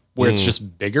Time, where it's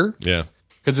just bigger. Yeah.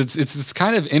 because it's this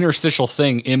kind of interstitial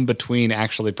thing in between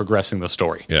actually progressing the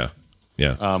story. Yeah.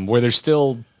 Where there's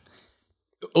still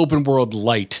open world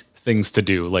light things to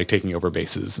do, like taking over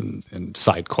bases and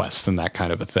side quests and that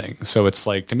kind of a thing. So it's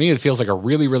like, to me, it feels like a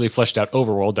really, really fleshed out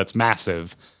overworld that's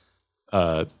massive,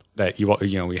 that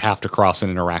we have to cross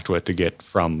and interact with to get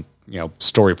from,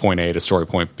 story point A to story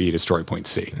point B to story point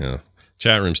C. Yeah.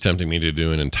 Chat room's tempting me to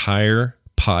do an entire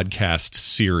podcast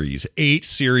series, 8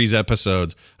 series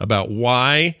episodes about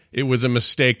why it was a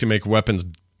mistake to make weapons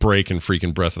break in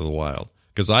freaking Breath of the Wild.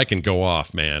 Because I can go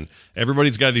off, man.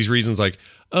 Everybody's got these reasons like,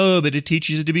 oh, but it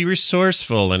teaches you to be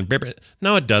resourceful. And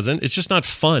no, it doesn't. It's just not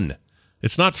fun.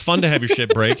 It's not fun to have your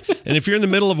shit break. And if you're in the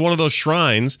middle of one of those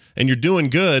shrines and you're doing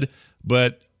good,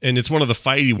 and it's one of the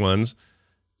fighty ones,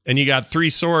 and you got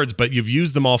 3 swords, but you've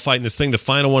used them all fighting this thing, the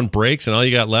final one breaks, and all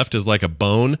you got left is like a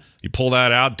bone. You pull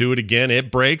that out, do it again,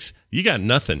 it breaks. You got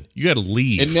nothing. You got to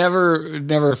leave. It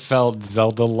never felt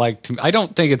Zelda-like to me. I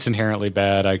don't think it's inherently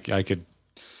bad. I think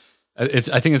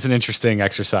it's an interesting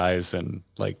exercise and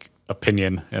like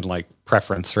opinion and like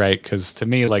preference, right? Because to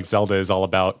me, like Zelda is all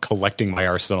about collecting my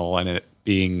arsenal and it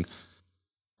being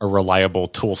a reliable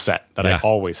tool set that I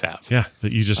always have. Yeah,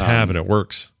 that you just have and it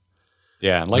works.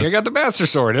 Yeah, and like I got the Master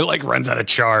Sword, it like runs out of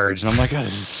charge, and I'm like, oh,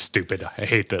 this is stupid. I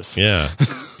hate this. Yeah,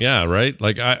 yeah, right.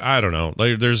 Like I don't know.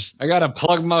 Like I gotta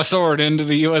plug my sword into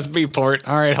the USB port.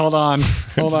 All right, hold on,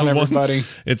 everybody.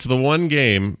 It's the one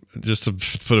game. Just to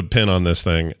put a pin on this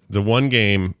thing, the one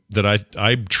game that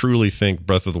I truly think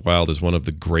Breath of the Wild is one of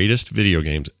the greatest video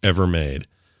games ever made.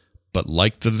 But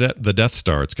like the Death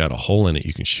Star, it's got a hole in it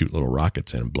you can shoot little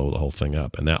rockets in and blow the whole thing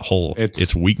up. And that hole,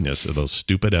 its weakness are those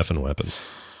stupid effing weapons.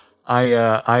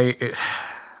 I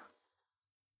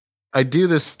do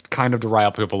this kind of to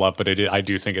rile people up, but I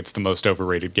do think it's the most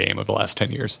overrated game of the last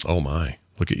 10 years. Oh my,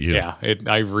 look at you. Yeah,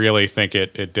 I really think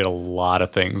it did a lot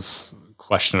of things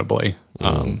questionably.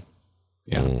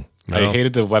 I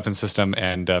hated the weapon system,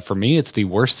 and for me, it's the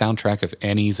worst soundtrack of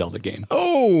any Zelda game.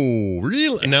 Oh,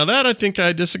 really? Now that I think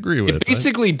I disagree with. It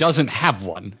basically doesn't have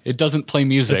one. It doesn't play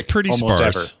music. It's pretty sparse.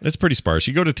 Ever. It's pretty sparse.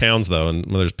 You go to towns though, and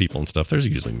when there's people and stuff, there's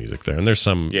usually music there, and there's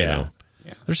some,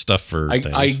 there's stuff for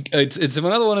things. It's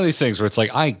another one of these things where it's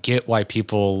like I get why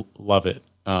people love it,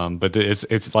 but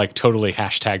it's like totally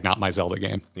hashtag not my Zelda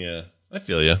game. Yeah, I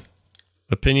feel you.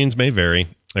 Opinions may vary.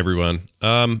 Everyone.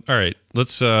 All right,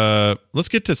 let's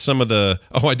get to some of the.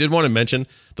 Oh, I did want to mention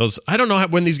those. I don't know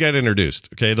when these got introduced.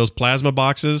 Okay, those plasma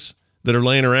boxes that are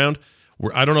laying around.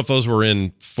 I don't know if those were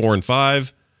in 4 and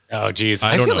 5. Oh, geez,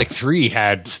 I feel like 3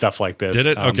 had stuff like this. Did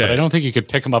it? Okay, but I don't think you could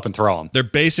pick them up and throw them. They're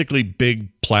basically big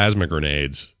plasma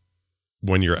grenades.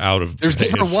 When you're out of, there's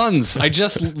different ones. I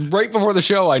just right before the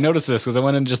show I noticed this because I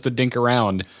went in just to dink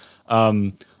around.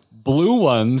 Blue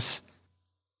ones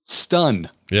stun.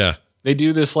 Yeah. They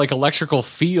do this like electrical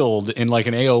field in like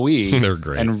an AoE. They're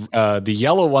great. And the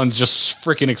yellow ones just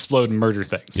freaking explode and murder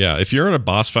things. Yeah. If you're in a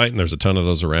boss fight and there's a ton of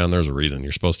those around, there's a reason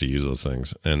you're supposed to use those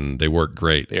things. And they work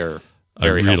great. They're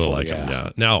very helpful, like them. Yeah.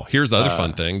 Now, here's the other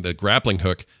fun thing. The grappling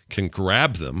hook can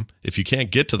grab them. If you can't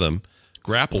get to them,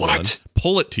 grapple one,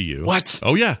 pull it to you. What?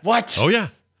 Oh, yeah. What? Oh, yeah.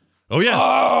 Oh, yeah.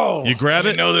 Oh, you grab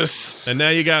it. I know this. And now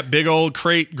you got big old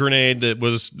crate grenade that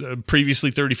was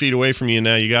previously 30 feet away from you. And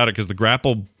now you got it because the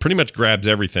grapple pretty much grabs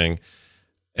everything.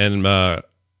 And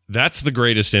that's the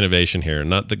greatest innovation here.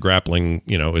 Not that grappling,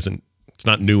 it's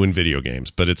not new in video games,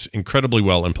 but it's incredibly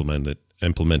well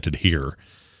implemented here.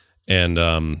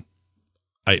 And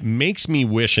it makes me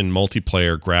wish in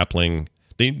multiplayer grappling,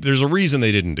 there's a reason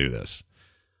they didn't do this.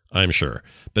 I'm sure.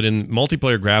 But in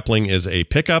multiplayer, grappling is a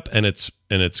pickup and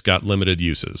it's got limited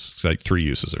uses. It's like 3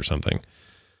 uses or something.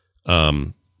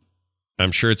 I'm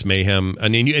sure it's mayhem. I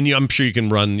mean, I'm sure you can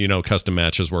run, custom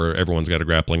matches where everyone's got a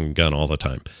grappling gun all the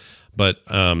time. But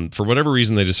for whatever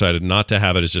reason, they decided not to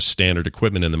have it as just standard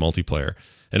equipment in the multiplayer.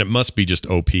 And it must be just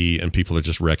OP and people are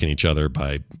just wrecking each other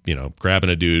by, grabbing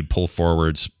a dude, pull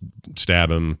forwards,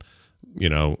 stab him,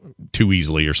 too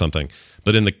easily or something.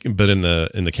 But in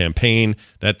the campaign,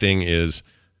 that thing is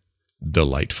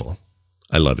delightful.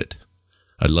 I love it.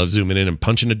 I love zooming in and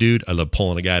punching a dude. I love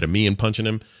pulling a guy to me and punching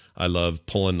him. I love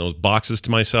pulling those boxes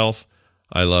to myself.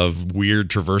 I love weird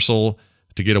traversal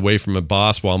to get away from a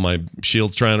boss while my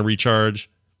shield's trying to recharge.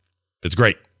 It's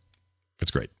great.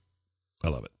 It's great. I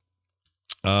love it.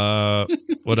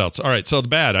 What else? All right. So the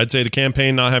bad, I'd say the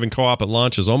campaign not having co-op at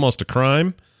launch is almost a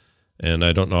crime. And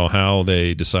I don't know how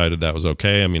they decided that was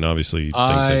okay. I mean, obviously,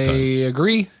 things take time. I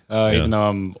agree, even though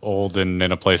I'm old and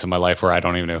in a place in my life where I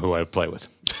don't even know who I play with.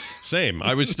 Same.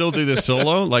 I would still do this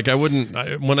solo. Like when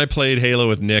I played Halo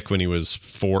with Nick when he was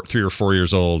 3 or 4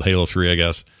 years old, Halo 3, I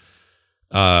guess.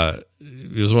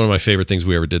 It was one of my favorite things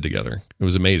we ever did together. It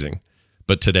was amazing.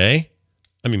 But today,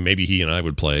 I mean, maybe he and I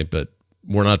would play, but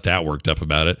we're not that worked up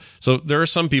about it. So there are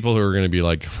some people who are going to be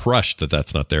like crushed that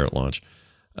that's not there at launch.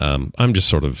 I'm just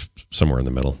sort of somewhere in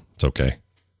the middle. It's okay.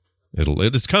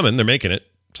 It's coming. They're making it.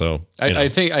 So I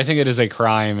think it is a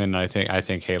crime, and I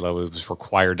think Halo is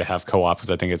required to have co-op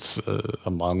because I think it's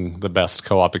among the best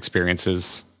co-op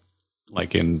experiences,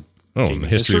 like in the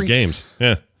history of games.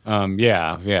 Yeah.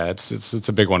 It's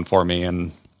a big one for me,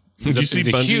 and it's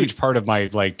a huge part of my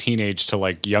like teenage to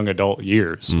like young adult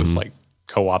years was like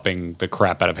co-oping the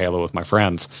crap out of Halo with my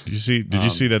friends. Did you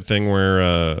see that thing where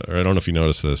or I don't know if you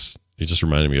noticed this, it just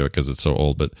reminded me of it because it's so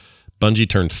old, but Bungie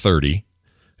turned 30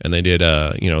 and they did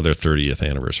their 30th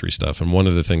anniversary stuff, and one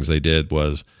of the things they did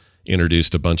was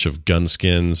introduced a bunch of gun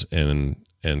skins and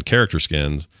character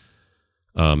skins,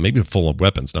 maybe full of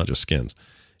weapons, not just skins,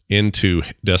 into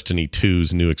Destiny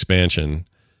 2's new expansion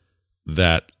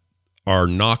that are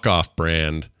knockoff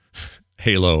brand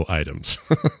Halo items.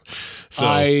 So,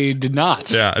 I did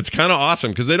not. Yeah, it's kind of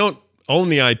awesome because they don't own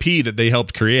the IP that they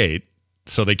helped create,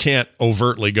 so they can't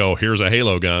overtly go, here's a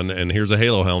Halo gun and here's a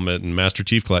Halo helmet and Master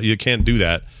Chief class. You can't do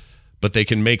that, but they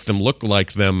can make them look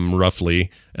like them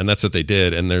roughly, and that's what they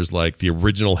did. And there's like the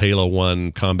original Halo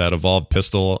 1 Combat Evolved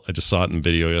pistol. I just saw it in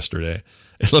video yesterday.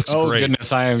 It looks great. Oh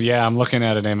goodness, I'm looking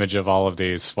at an image of all of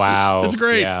these. Wow. It's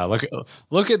great. Yeah,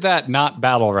 look at that not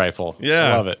battle rifle.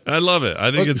 Yeah. I love it.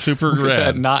 I think it's super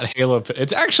rad. That not Halo.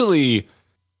 It's actually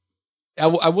I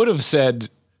would have said,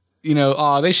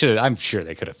 they should have, I'm sure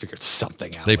they could have figured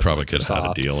something out. They probably could have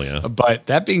had a deal, yeah. But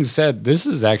that being said, this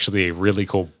is actually a really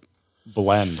cool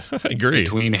blend. I agree.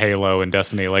 Between Halo and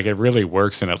Destiny. Like it really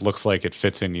works and it looks like it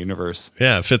fits in universe.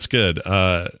 Yeah, it fits good.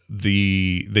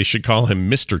 They should call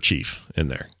him Mr. Chief in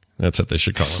there. That's what they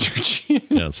should call him. Mr. Chief.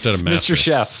 Yeah, instead of Master. Mr.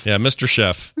 Chef. Yeah, Mr.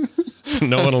 Chef.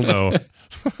 No one will know.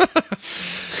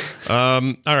 All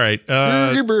right.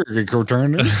 I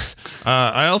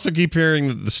also keep hearing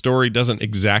that the story doesn't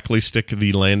exactly stick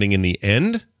the landing in the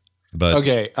end. But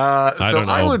okay,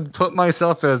 I would put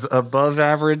myself as above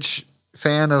average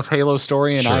fan of Halo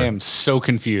story, and sure. I am so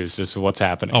confused as to what's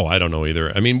happening. Oh, I don't know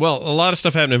either. I mean, well, a lot of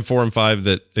stuff happened in 4 and 5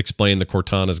 that explain that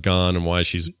Cortana's gone and why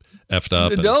she's effed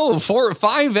up. No,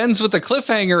 5 ends with a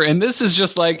cliffhanger, and this is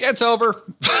just like, it's over.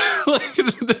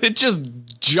 It just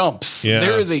jumps. Yeah.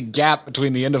 There is a gap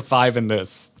between the end of 5 and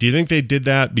this. Do you think they did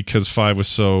that because 5 was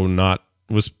so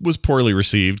was poorly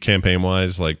received campaign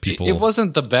wise? Like people, it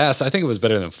wasn't the best. I think it was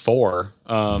better than 4.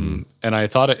 And I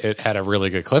thought it had a really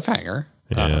good cliffhanger.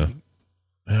 Yeah.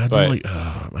 I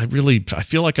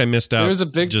feel like I missed out. There was a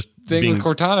big thing with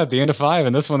Cortana at the end of 5,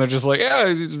 and this one they're just like, yeah,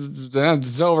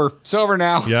 it's over. It's over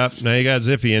now. Yep. Now you got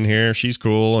Zippy in here. She's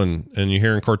cool, and you're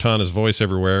hearing Cortana's voice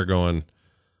everywhere going,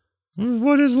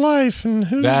 what is life? And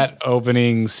who? That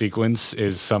opening sequence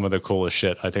is some of the coolest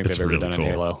shit I think they've ever done in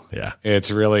Halo. Yeah.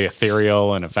 It's really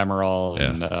ethereal and ephemeral.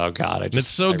 Yeah. And oh God, it's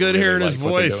so good hearing his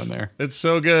voice. It's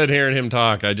so good hearing him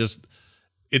talk.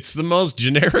 It's the most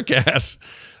generic ass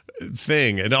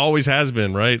thing. It always has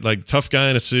been, right? Like tough guy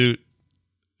in a suit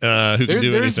who can do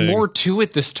anything. There's more to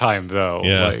it this time, though.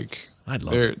 Yeah. Like I'd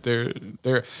love it.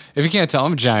 If you can't tell,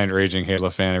 I'm a giant raging Halo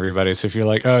fan, everybody. So if you're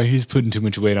like, oh, he's putting too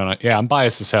much weight on it. Yeah, I'm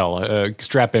biased as hell.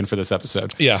 Strap in for this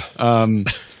episode. Yeah.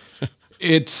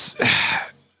 There's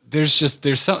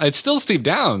some, it's still Steve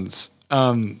Downes.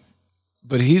 But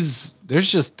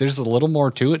there's a little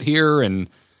more to it here. And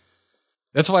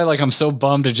that's why, like, I'm so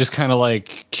bummed it just kind of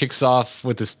like kicks off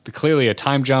with this clearly a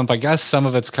time jump. I guess some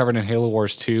of it's covered in Halo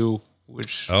Wars 2,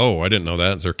 which. Oh, I didn't know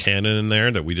that. Is there canon in there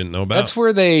that we didn't know about? That's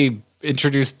where they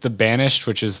introduced the Banished,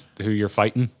 which is who you're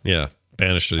fighting. Yeah.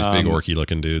 Banished are these big orky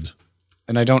looking dudes.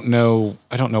 And I don't know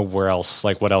where else,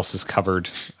 like what else is covered.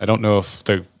 I don't know if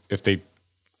I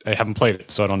haven't played it,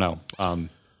 so I don't know.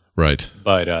 Right.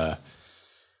 But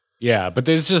but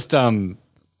there's just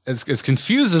as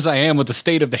confused as I am with the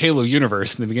state of the Halo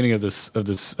universe in the beginning of this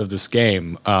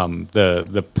game,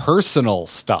 the personal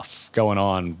stuff going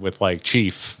on with like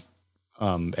Chief,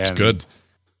 and it's good.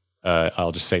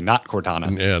 I'll just say not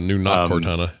Cortana. Yeah,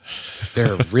 Cortana.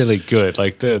 They're really good.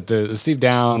 Like the Steve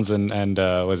Downes and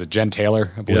was it Jen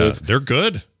Taylor? I believe. Yeah, they're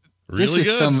good. Really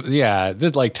good.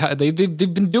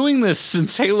 They've been doing this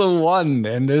since Halo 1,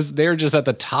 and they're just at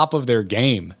the top of their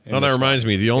game. Oh, that reminds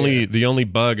me. The only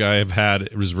bug I have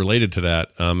had was related to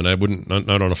that, and I don't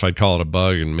know if I'd call it a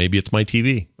bug, and maybe it's my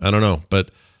TV. I don't know,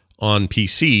 but on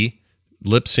PC,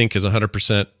 lip sync is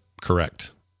 100%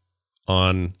 correct.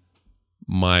 On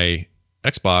my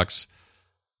Xbox,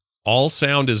 all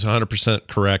sound is 100%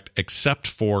 correct except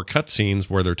for cutscenes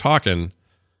where they're talking,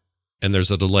 and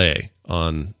there's a delay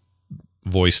on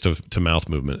voice to mouth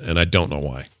movement, and I don't know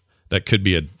why. That could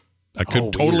be I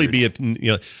could totally weird.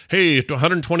 be hey,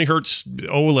 120 hertz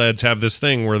OLEDs have this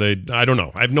thing where I don't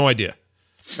know. I have no idea.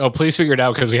 Oh, please figure it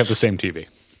out because we have the same TV.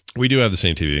 We do have the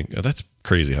same TV. That's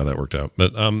crazy how that worked out.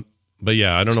 But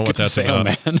yeah, I don't know what that's about.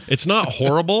 Man. It's not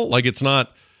horrible. Like, it's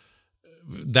not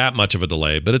that much of a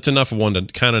delay, but it's enough of one to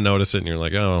kind of notice it, and you're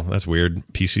like, oh, that's weird.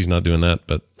 PC's not doing that.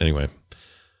 But anyway, I'll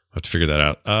have to figure that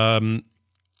out.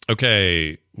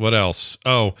 Okay, what else?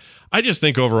 Oh, I just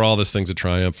think overall this thing's a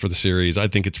triumph for the series. I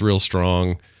think it's real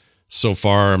strong. So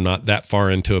far, I'm not that far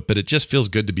into it, but it just feels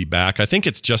good to be back. I think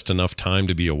it's just enough time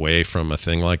to be away from a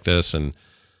thing like this and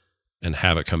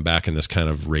have it come back in this kind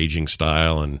of raging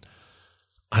style. And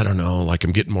I don't know, like,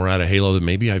 I'm getting more out of Halo than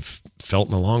maybe I've felt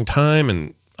in a long time,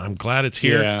 and I'm glad it's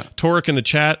here. Yeah. Torek in the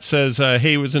chat says,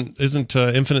 hey, isn't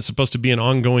Infinite supposed to be an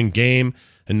ongoing game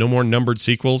and no more numbered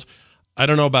sequels? I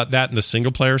don't know about that in the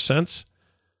single player sense,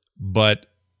 but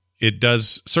it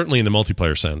does certainly in the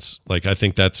multiplayer sense. Like, I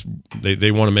think that's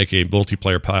they want to make a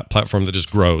multiplayer platform that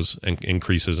just grows and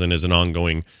increases and is an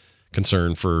ongoing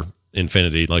concern for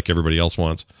Infinity, like everybody else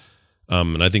wants.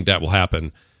 And I think that will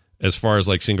happen. As far as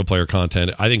like single player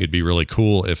content, I think it'd be really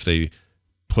cool if they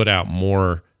put out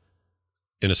more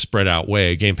in a spread out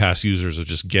way. Game Pass users would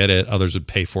just get it. Others would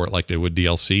pay for it like they would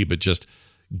DLC, but just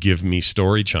give me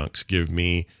story chunks, give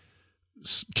me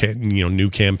new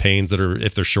campaigns that are,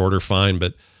 if they're shorter, fine,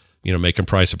 but make them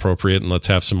price appropriate and let's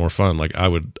have some more fun. Like, I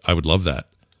would love that.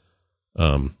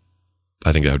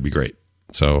 I think that would be great.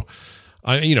 So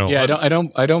I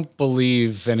don't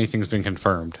believe anything's been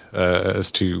confirmed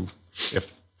as to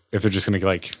if they're just going to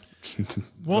like.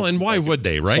 Well, and why would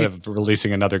they, right? Instead of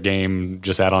releasing another game,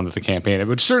 just add on to the campaign. It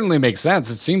would certainly make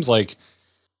sense. It seems like,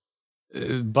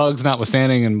 bugs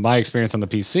notwithstanding, in my experience on the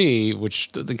PC, which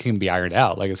can be ironed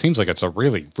out, like, it seems like it's a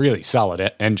really, really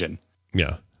solid engine.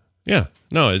 Yeah. Yeah.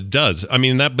 No, it does. I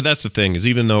mean, but that's the thing, is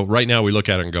even though right now we look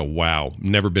at it and go, wow,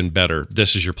 never been better.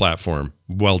 This is your platform.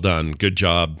 Well done. Good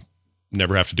job.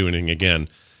 Never have to do anything again.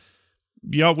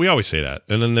 Yeah, we always say that.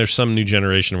 And then there's some new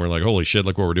generation where we're like, holy shit,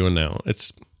 look what we're doing now.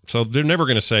 So they're never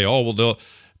going to say, oh, well,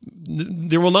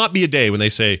 there will not be a day when they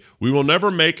say, we will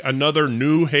never make another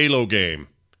new Halo game.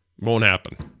 Won't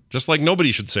happen. Just like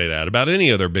nobody should say that about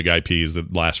any other big IPs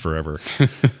that last forever.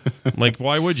 Like,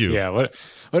 why would you? Yeah,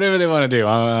 whatever they want to do,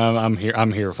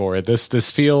 I'm here for it.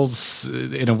 This feels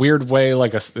in a weird way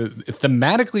like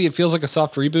thematically it feels like a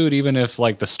soft reboot, even if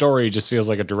like the story just feels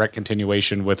like a direct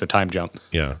continuation with a time jump.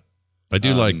 Yeah, I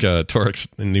do like Torek's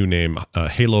new name,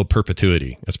 Halo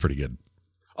Perpetuity. That's pretty good.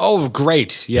 Oh,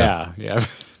 great! Yeah.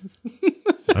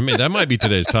 I mean, that might be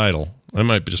today's title. I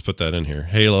might just put that in here.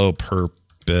 Halo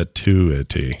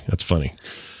Perpetuity. That's funny.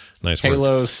 Nice work.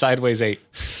 Halo Sideways 8.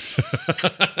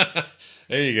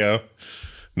 There you go.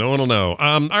 No one will know.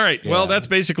 All right. Yeah. Well, that's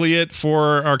basically it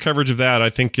for our coverage of that. I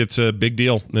think it's a big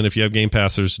deal. And if you have Game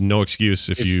Pass, there's no excuse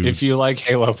if you like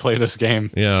Halo, play this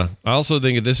game. Yeah. I also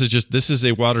think this is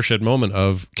a watershed moment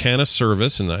of, can a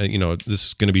service, and this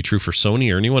is going to be true for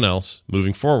Sony or anyone else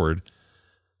moving forward,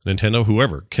 Nintendo,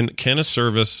 whoever, can a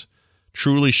service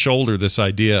truly shoulder this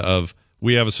idea of,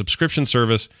 we have a subscription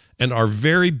service and our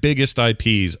very biggest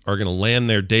IPs are going to land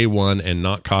there day one and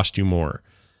not cost you more.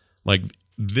 Like,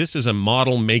 this is a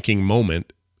model making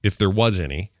moment, if there was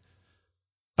any.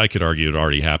 I could argue it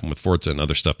already happened with Forza and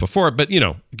other stuff before, but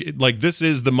this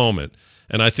is the moment.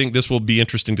 And I think this will be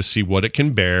interesting to see what it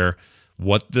can bear,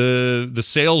 what the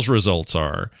sales results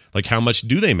are. Like, how much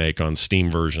do they make on Steam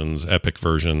versions, Epic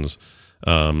versions,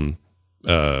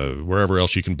 wherever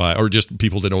else you can buy, or just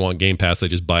people that don't want Game Pass, they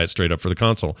just buy it straight up for the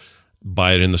console,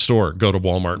 buy it in the store, go to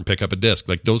Walmart and pick up a disc.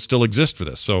 Like, those still exist for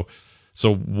this.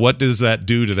 So what does that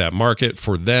do to that market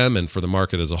for them and for the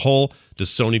market as a whole? Does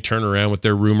Sony turn around with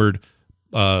their rumored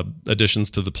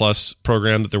additions to the Plus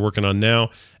program that they're working on now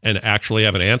and actually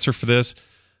have an answer for this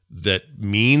that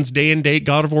means day and date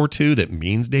God of War 2, that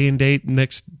means day and date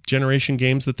next generation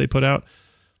games that they put out?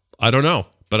 I don't know,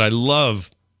 but I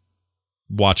love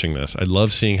watching this. I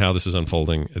love seeing how this is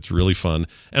unfolding. It's really fun.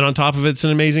 And on top of it, it's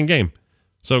an amazing game.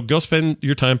 So go spend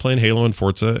your time playing Halo and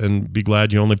Forza and be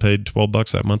glad you only paid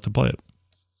 $12 that month to play it.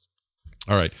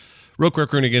 All right. Real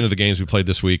quick, we're going to get into the games we played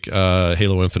this week.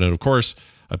 Halo Infinite, of course.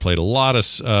 I played a lot of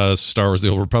Star Wars The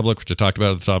Old Republic, which I talked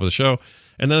about at the top of the show.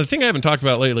 And then the thing I haven't talked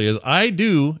about lately is I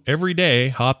do every day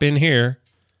hop in here.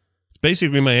 It's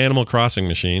basically my Animal Crossing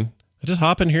machine. I just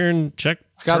hop in here and check.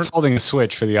 Scott's holding a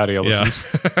switch for the audio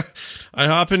listeners. Yeah. I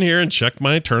hop in here and check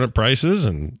my turnip prices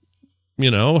and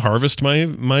harvest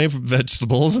my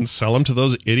vegetables and sell them to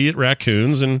those idiot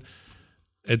raccoons. And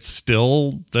it's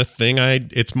still the thing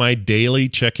it's my daily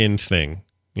check-in thing.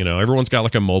 You know, everyone's got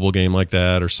like a mobile game like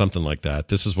that or something like that.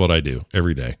 This is what I do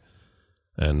every day.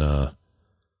 And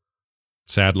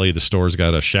sadly, the store's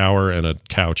got a shower and a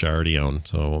couch I already own,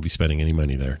 so I won't be spending any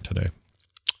money there today.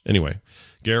 Anyway,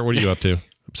 Garrett, what are you up to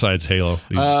besides Halo?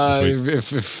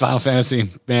 Final Fantasy,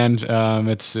 man.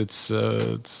 It's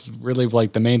really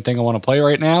like the main thing I want to play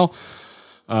right now.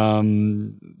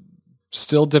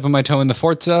 Still dipping my toe in the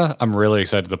Forza. I'm really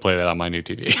excited to play that on my new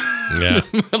TV. Yeah.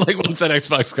 Like once that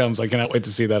Xbox comes, I cannot wait to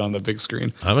see that on the big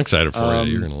screen. I'm excited for it.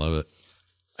 You're going to love it.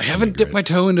 I haven't dipped my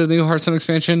toe into the new Hearthstone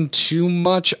expansion too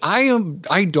much. I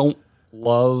don't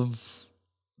love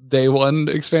day one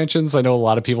expansions. I know a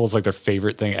lot of people, it's like their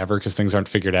favorite thing ever because things aren't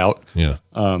figured out. Yeah.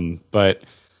 But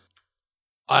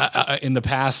I, in the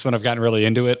past, when I've gotten really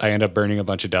into it, I end up burning a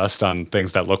bunch of dust on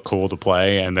things that look cool to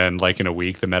play. And then like in a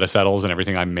week, the meta settles and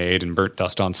everything I made and burnt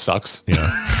dust on sucks.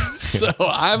 Yeah. So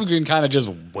I've been kind of just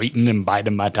waiting and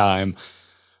biding my time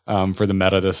for the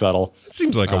meta to settle. It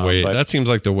seems like a way. That seems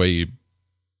like the way you.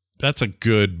 That's a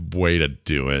good way to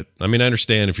do it. I mean, I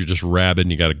understand if you're just rabid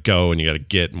and you got to go and you got to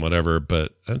get and whatever,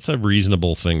 but that's a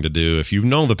reasonable thing to do if you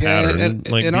know the pattern. And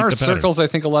like in our circles, I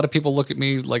think a lot of people look at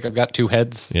me like I've got two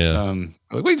heads. Yeah. Like,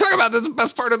 what are you talking about? This is the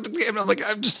best part of the game. And I'm like,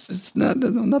 I'm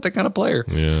not that kind of player.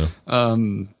 Yeah.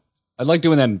 I like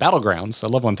doing that in Battlegrounds. I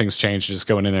love when things change, just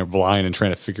going in there blind and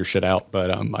trying to figure shit out. But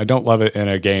I don't love it in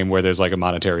a game where there's like a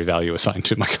monetary value assigned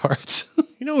to my cards.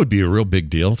 You know, it would be a real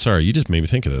big deal. Sorry, you just made me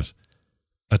think of this.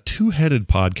 A two-headed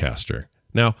podcaster.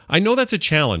 Now, I know that's a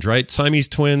challenge, right? Siamese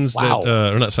twins Wow.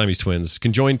 that, or not Siamese twins,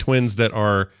 conjoined twins that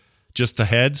are just the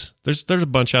heads. There's a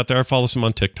bunch out there. I follow some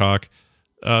on TikTok.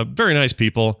 Very nice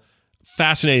people.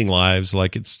 Fascinating lives.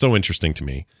 Like, it's so interesting to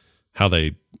me how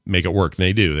they make it work.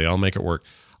 They do. They all make it work.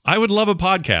 I would love a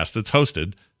podcast that's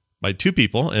hosted by two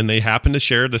people and they happen to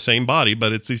share the same body,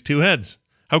 but it's these two heads.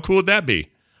 How cool would that be?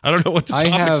 I don't know what the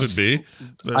topics would be.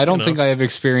 But, I don't think I have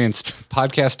experienced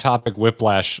podcast topic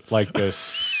whiplash like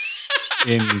this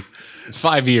in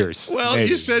 5 years. Well, maybe.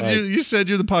 you said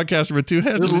you're the podcaster with two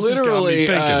heads. Literally,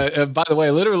 by the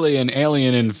way, literally an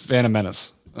alien in Phantom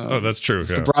Menace. Oh, that's true.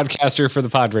 The broadcaster for the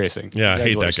pod racing. Yeah, I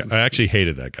hate that guy. I actually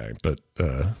hated that guy, but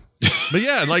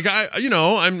yeah, like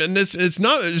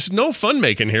it's no fun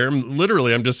making here.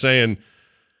 I'm just saying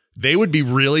they would be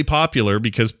really popular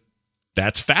because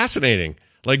that's fascinating.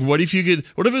 Like, what if it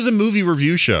was a movie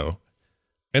review show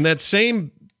and that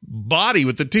same body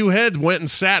with the two heads went and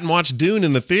sat and watched Dune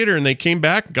in the theater and they came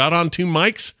back, got on two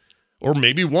mics or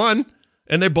maybe one,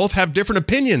 and they both have different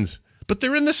opinions, but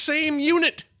they're in the same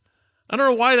unit. I don't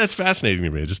know why that's fascinating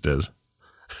to me. It just is.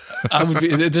 I want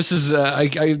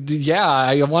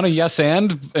a yes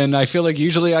and I feel like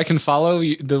usually I can follow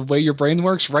the way your brain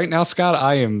works. Right now, Scott,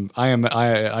 I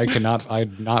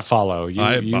cannot follow you.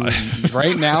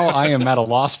 Right now, I am at a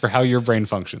loss for how your brain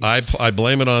functions. I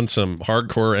blame it on some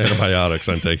hardcore antibiotics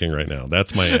I'm taking right now.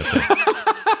 That's my answer.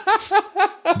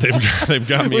 They've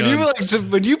got me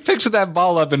when you picked that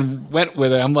ball up and went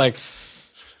with it, I'm like,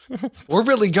 we're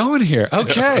really going here.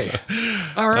 Okay.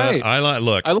 All right. I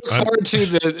look forward to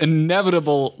the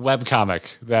inevitable webcomic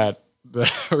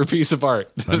or piece of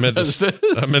art. I'm at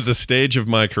the stage of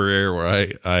my career where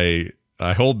I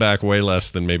hold back way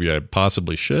less than maybe I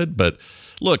possibly should. But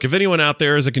look, if anyone out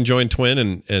there is a conjoined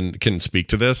twin and can speak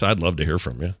to this, I'd love to hear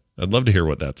from you. I'd love to hear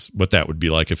what that would be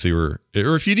like if they were,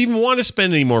 or if you'd even want to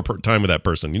spend any more time with that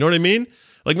person. You know what I mean?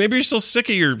 Like maybe you're so sick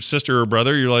of your sister or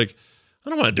brother, you're like, I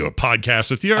don't want to do a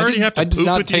podcast with you. I already have to poop with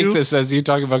you. I did not take this as you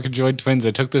talking about conjoined twins. I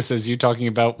took this as you talking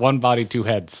about one body, two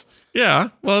heads. Yeah,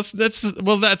 well, that's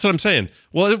what I'm saying.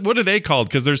 Well, what are they called?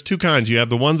 Because there's two kinds. You have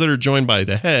the ones that are joined by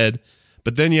the head,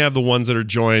 but then you have the ones that are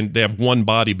joined. They have one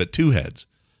body but two heads.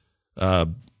 Let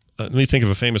me think of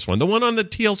a famous one. The one on the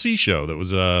TLC show that was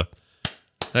that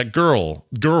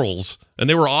girls, and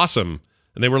they were awesome,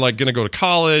 and they were like going to go to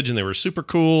college, and they were super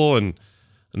cool, and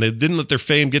they didn't let their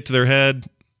fame get to their head.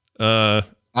 I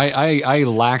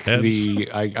lack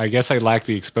I guess I lack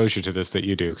the exposure to this that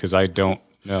you do because I don't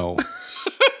know.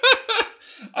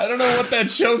 I don't know what that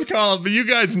show's called, but you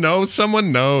guys know.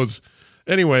 Someone knows.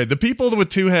 Anyway, the people with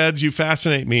two heads, you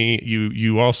fascinate me.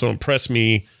 You also impress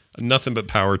me. Nothing but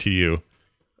power to you.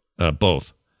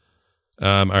 Both.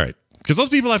 All right. Because those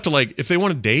people have to, like, if they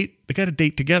want to date, they got to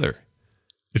date together.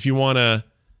 If you want to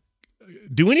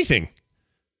do anything.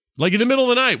 Like in the middle of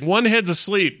the night, one head's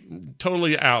asleep,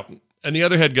 totally out, and the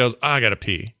other head goes, I gotta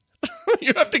pee.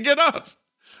 You have to get up.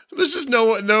 There's just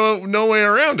no way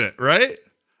around it, right?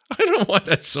 I don't know why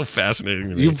that's so fascinating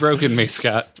to me. You've broken me,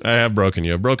 Scott. I have broken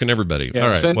you. I've broken everybody. Yeah, all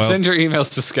right. Send your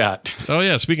emails to Scott. Oh,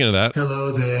 yeah. Speaking of that.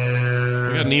 Hello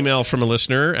there. We got an email from a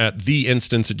listener at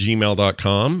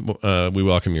theinstance@gmail.com. We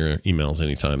welcome your emails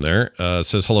anytime there. It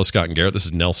says, hello, Scott and Garrett. This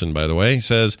is Nelson, by the way. He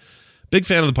says, big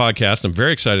fan of the podcast. I'm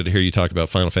very excited to hear you talk about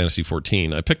Final Fantasy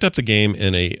XIV. I picked up the game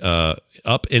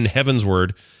up in Heaven's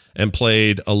Word and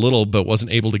played a little, but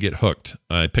wasn't able to get hooked.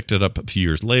 I picked it up a few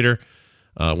years later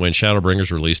when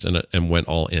Shadowbringers released and went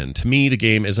all in. To me, the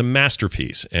game is a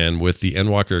masterpiece, and with the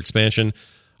Endwalker expansion,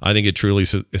 I think it truly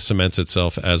cements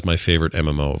itself as my favorite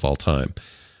MMO of all time.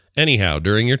 Anyhow,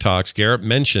 during your talks, Garrett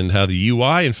mentioned how the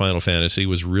UI in Final Fantasy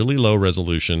was really low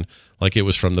resolution, like it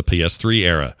was from the PS3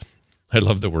 era. I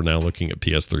love that we're now looking at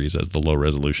PS3s as the low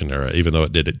resolution era, even though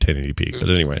it did at 1080p. But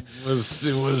anyway, it was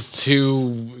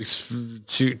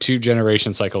two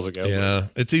generation cycles ago. Yeah,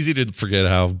 it's easy to forget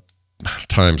how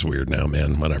time's weird now,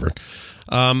 man. Whatever.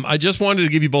 I just wanted to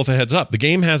give you both a heads up. The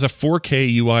game has a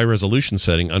 4K UI resolution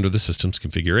setting under the system's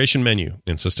configuration menu.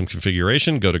 In system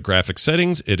configuration, go to graphics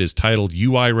settings. It is titled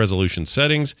UI resolution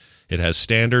settings. It has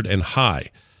standard and high.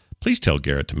 Please tell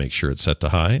Garrett to make sure it's set to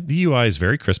high. The UI is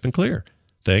very crisp and clear.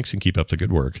 Thanks, and keep up the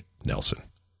good work, Nelson.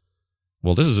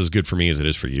 Well, this is as good for me as it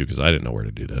is for you because I didn't know where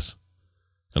to do this.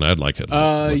 And I'd like it.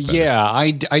 Yeah,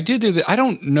 I did do that. I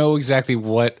don't know exactly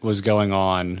what was going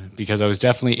on because I was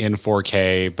definitely in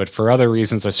 4K, but for other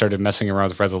reasons, I started messing around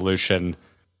with resolution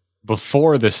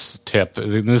before this tip.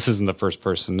 This isn't the first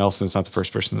person. Nelson's not the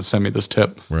first person to send me this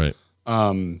tip. Right.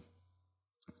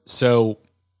 So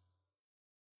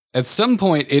at some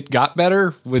point, it got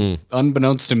better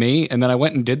unbeknownst to me, and then I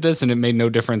went and did this, and it made no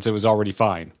difference. It was already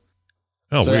fine.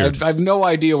 Oh, so weird. I have no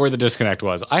idea where the disconnect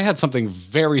was. I had something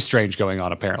very strange going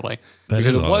on, apparently.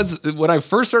 Because it was, when I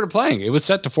first started playing, it was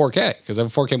set to 4K, because I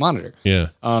have a 4K monitor. Yeah.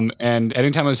 And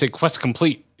anytime I would say quest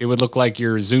complete, it would look like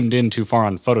you're zoomed in too far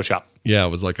on Photoshop. Yeah,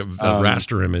 it was like a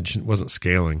raster image. It wasn't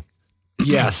scaling.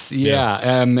 Yes, yeah.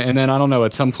 And then, I don't know,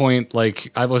 at some point,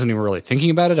 like, I wasn't even really thinking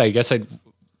about it. I guess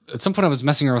at some point I was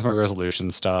messing around with my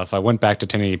resolution stuff. I went back to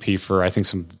 1080p for, I think,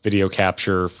 some video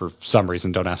capture for some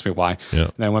reason. Don't ask me why. Yeah.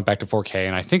 And then I went back to 4K,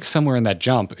 and I think somewhere in that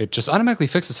jump, it just automatically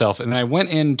fixed itself. And then I went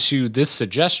into this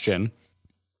suggestion,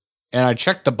 and I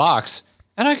checked the box,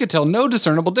 and I could tell no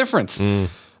discernible difference.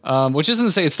 Which isn't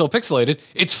to say it's still pixelated.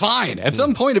 It's fine. At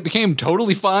some point, it became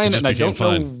totally fine, and I don't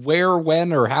know where,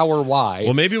 when, or how, or why.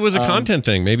 Well, maybe it was a content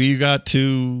thing. Maybe you got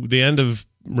to the end of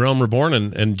Realm Reborn,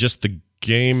 and just the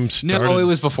game started. No, it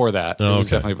was before that. Oh, it was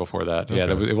definitely before that. Okay.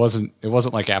 Yeah, it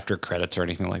wasn't like after credits or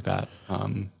anything like that.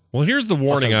 Well, here's the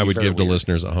warning I would give to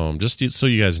listeners at home, just so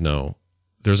you guys know.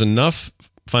 There's enough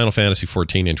Final Fantasy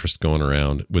XIV interest going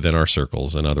around within our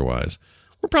circles and otherwise.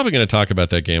 We're probably going to talk about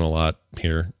that game a lot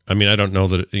here. I mean, I don't know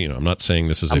that, I'm not saying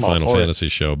this is a Final Fantasy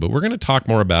show, but we're going to talk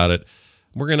more about it.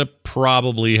 We're going to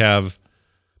probably have,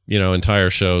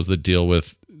 entire shows that deal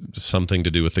with something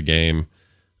to do with the game.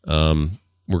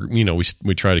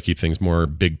 We try to keep things more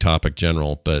big topic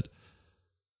general, but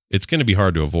it's going to be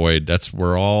hard to avoid. That's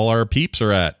where all our peeps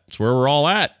are at. It's where we're all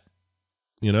at.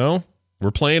 We're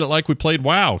playing it like we played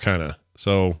WoW, kind of.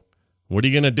 So what are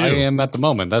you going to do? I am at the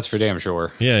moment. That's for damn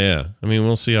sure. Yeah. I mean,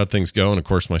 we'll see how things go. And of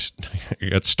course, I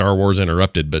got Star Wars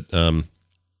interrupted, but I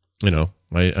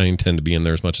intend to be in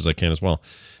there as much as I can as well.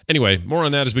 Anyway, more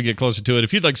on that as we get closer to it.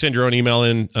 If you'd like to send your own email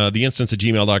in,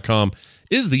 theinstance@gmail.com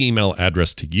is the email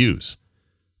address to use.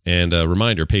 And a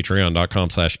reminder,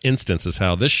 patreon.com/instance is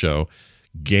how this show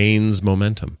gains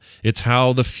momentum. It's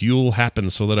how the fuel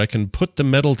happens so that I can put the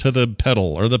metal to the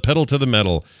pedal or the pedal to the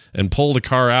metal and pull the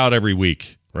car out every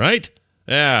week, right?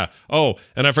 Yeah. Oh,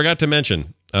 and I forgot to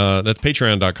mention, that's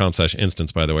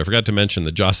patreon.com/instance, by the way. I forgot to mention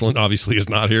that Jocelyn obviously is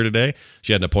not here today.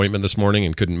 She had an appointment this morning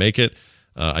and couldn't make it.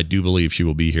 I do believe she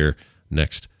will be here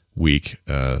next week.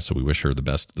 So we wish her the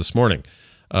best this morning.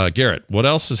 Garrett, what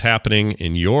else is happening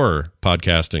in your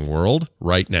podcasting world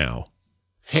right now?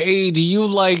 Hey, do you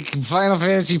like Final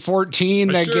Fantasy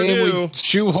XIV? That sure game do. we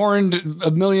shoehorned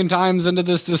a million times into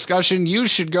this discussion. You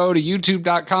should go to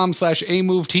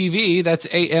youtube.com/amovetv. That's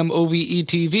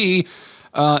AMOVETV.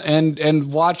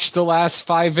 And watch the last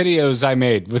 5 videos I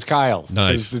made with Kyle.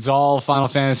 Nice. It's all Final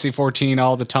Fantasy XIV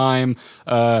all the time.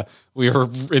 We were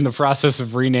in the process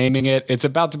of renaming it. It's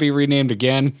about to be renamed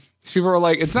again. People were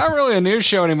like, it's not really a news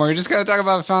show anymore. You're just going to talk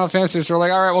about Final Fantasy. So we're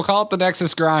like, all right, we'll call it the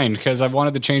Nexus Grind because I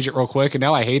wanted to change it real quick. And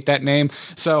now I hate that name.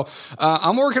 So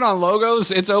I'm working on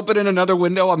logos. It's open in another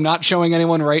window. I'm not showing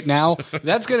anyone right now.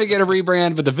 That's going to get a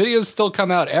rebrand, but the videos still come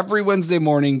out every Wednesday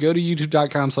morning. Go to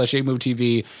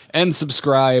youtube.com/amovetv and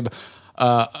subscribe.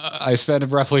 I spend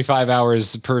roughly 5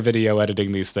 hours per video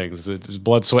editing these things. It's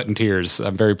blood, sweat, and tears.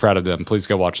 I'm very proud of them. Please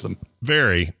go watch them.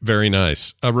 Very, very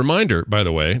nice. A reminder, by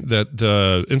the way, that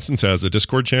the Instance has a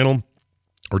Discord channel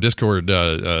or Discord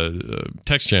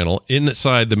text channel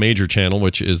inside the major channel,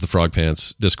 which is the Frog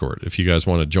Pants Discord. If you guys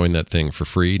want to join that thing for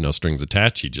free, no strings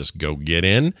attached, you just go get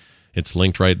in. It's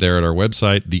linked right there at our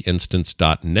website,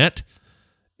 theinstance.net.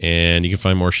 And you can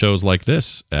find more shows like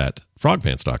this at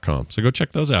frogpants.com. So go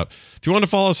check those out. If you want to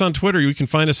follow us on Twitter, you can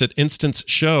find us at Instance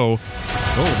Show.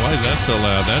 Oh, why is that so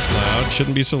loud? That's loud.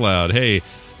 Shouldn't be so loud. Hey,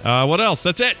 what else?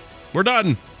 That's it. We're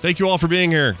done. Thank you all for being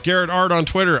here. Garrett Art on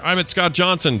Twitter. I'm at Scott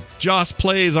Johnson. Joss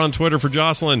Plays on Twitter for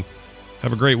Jocelyn.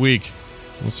 Have a great week.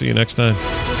 We'll see you next time.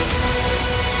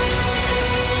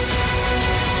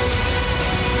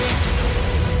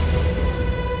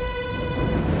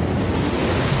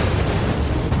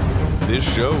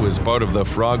 This show is part of the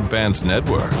Frog Pants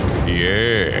Network.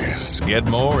 Yes. Get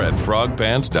more at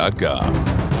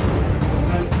frogpants.com.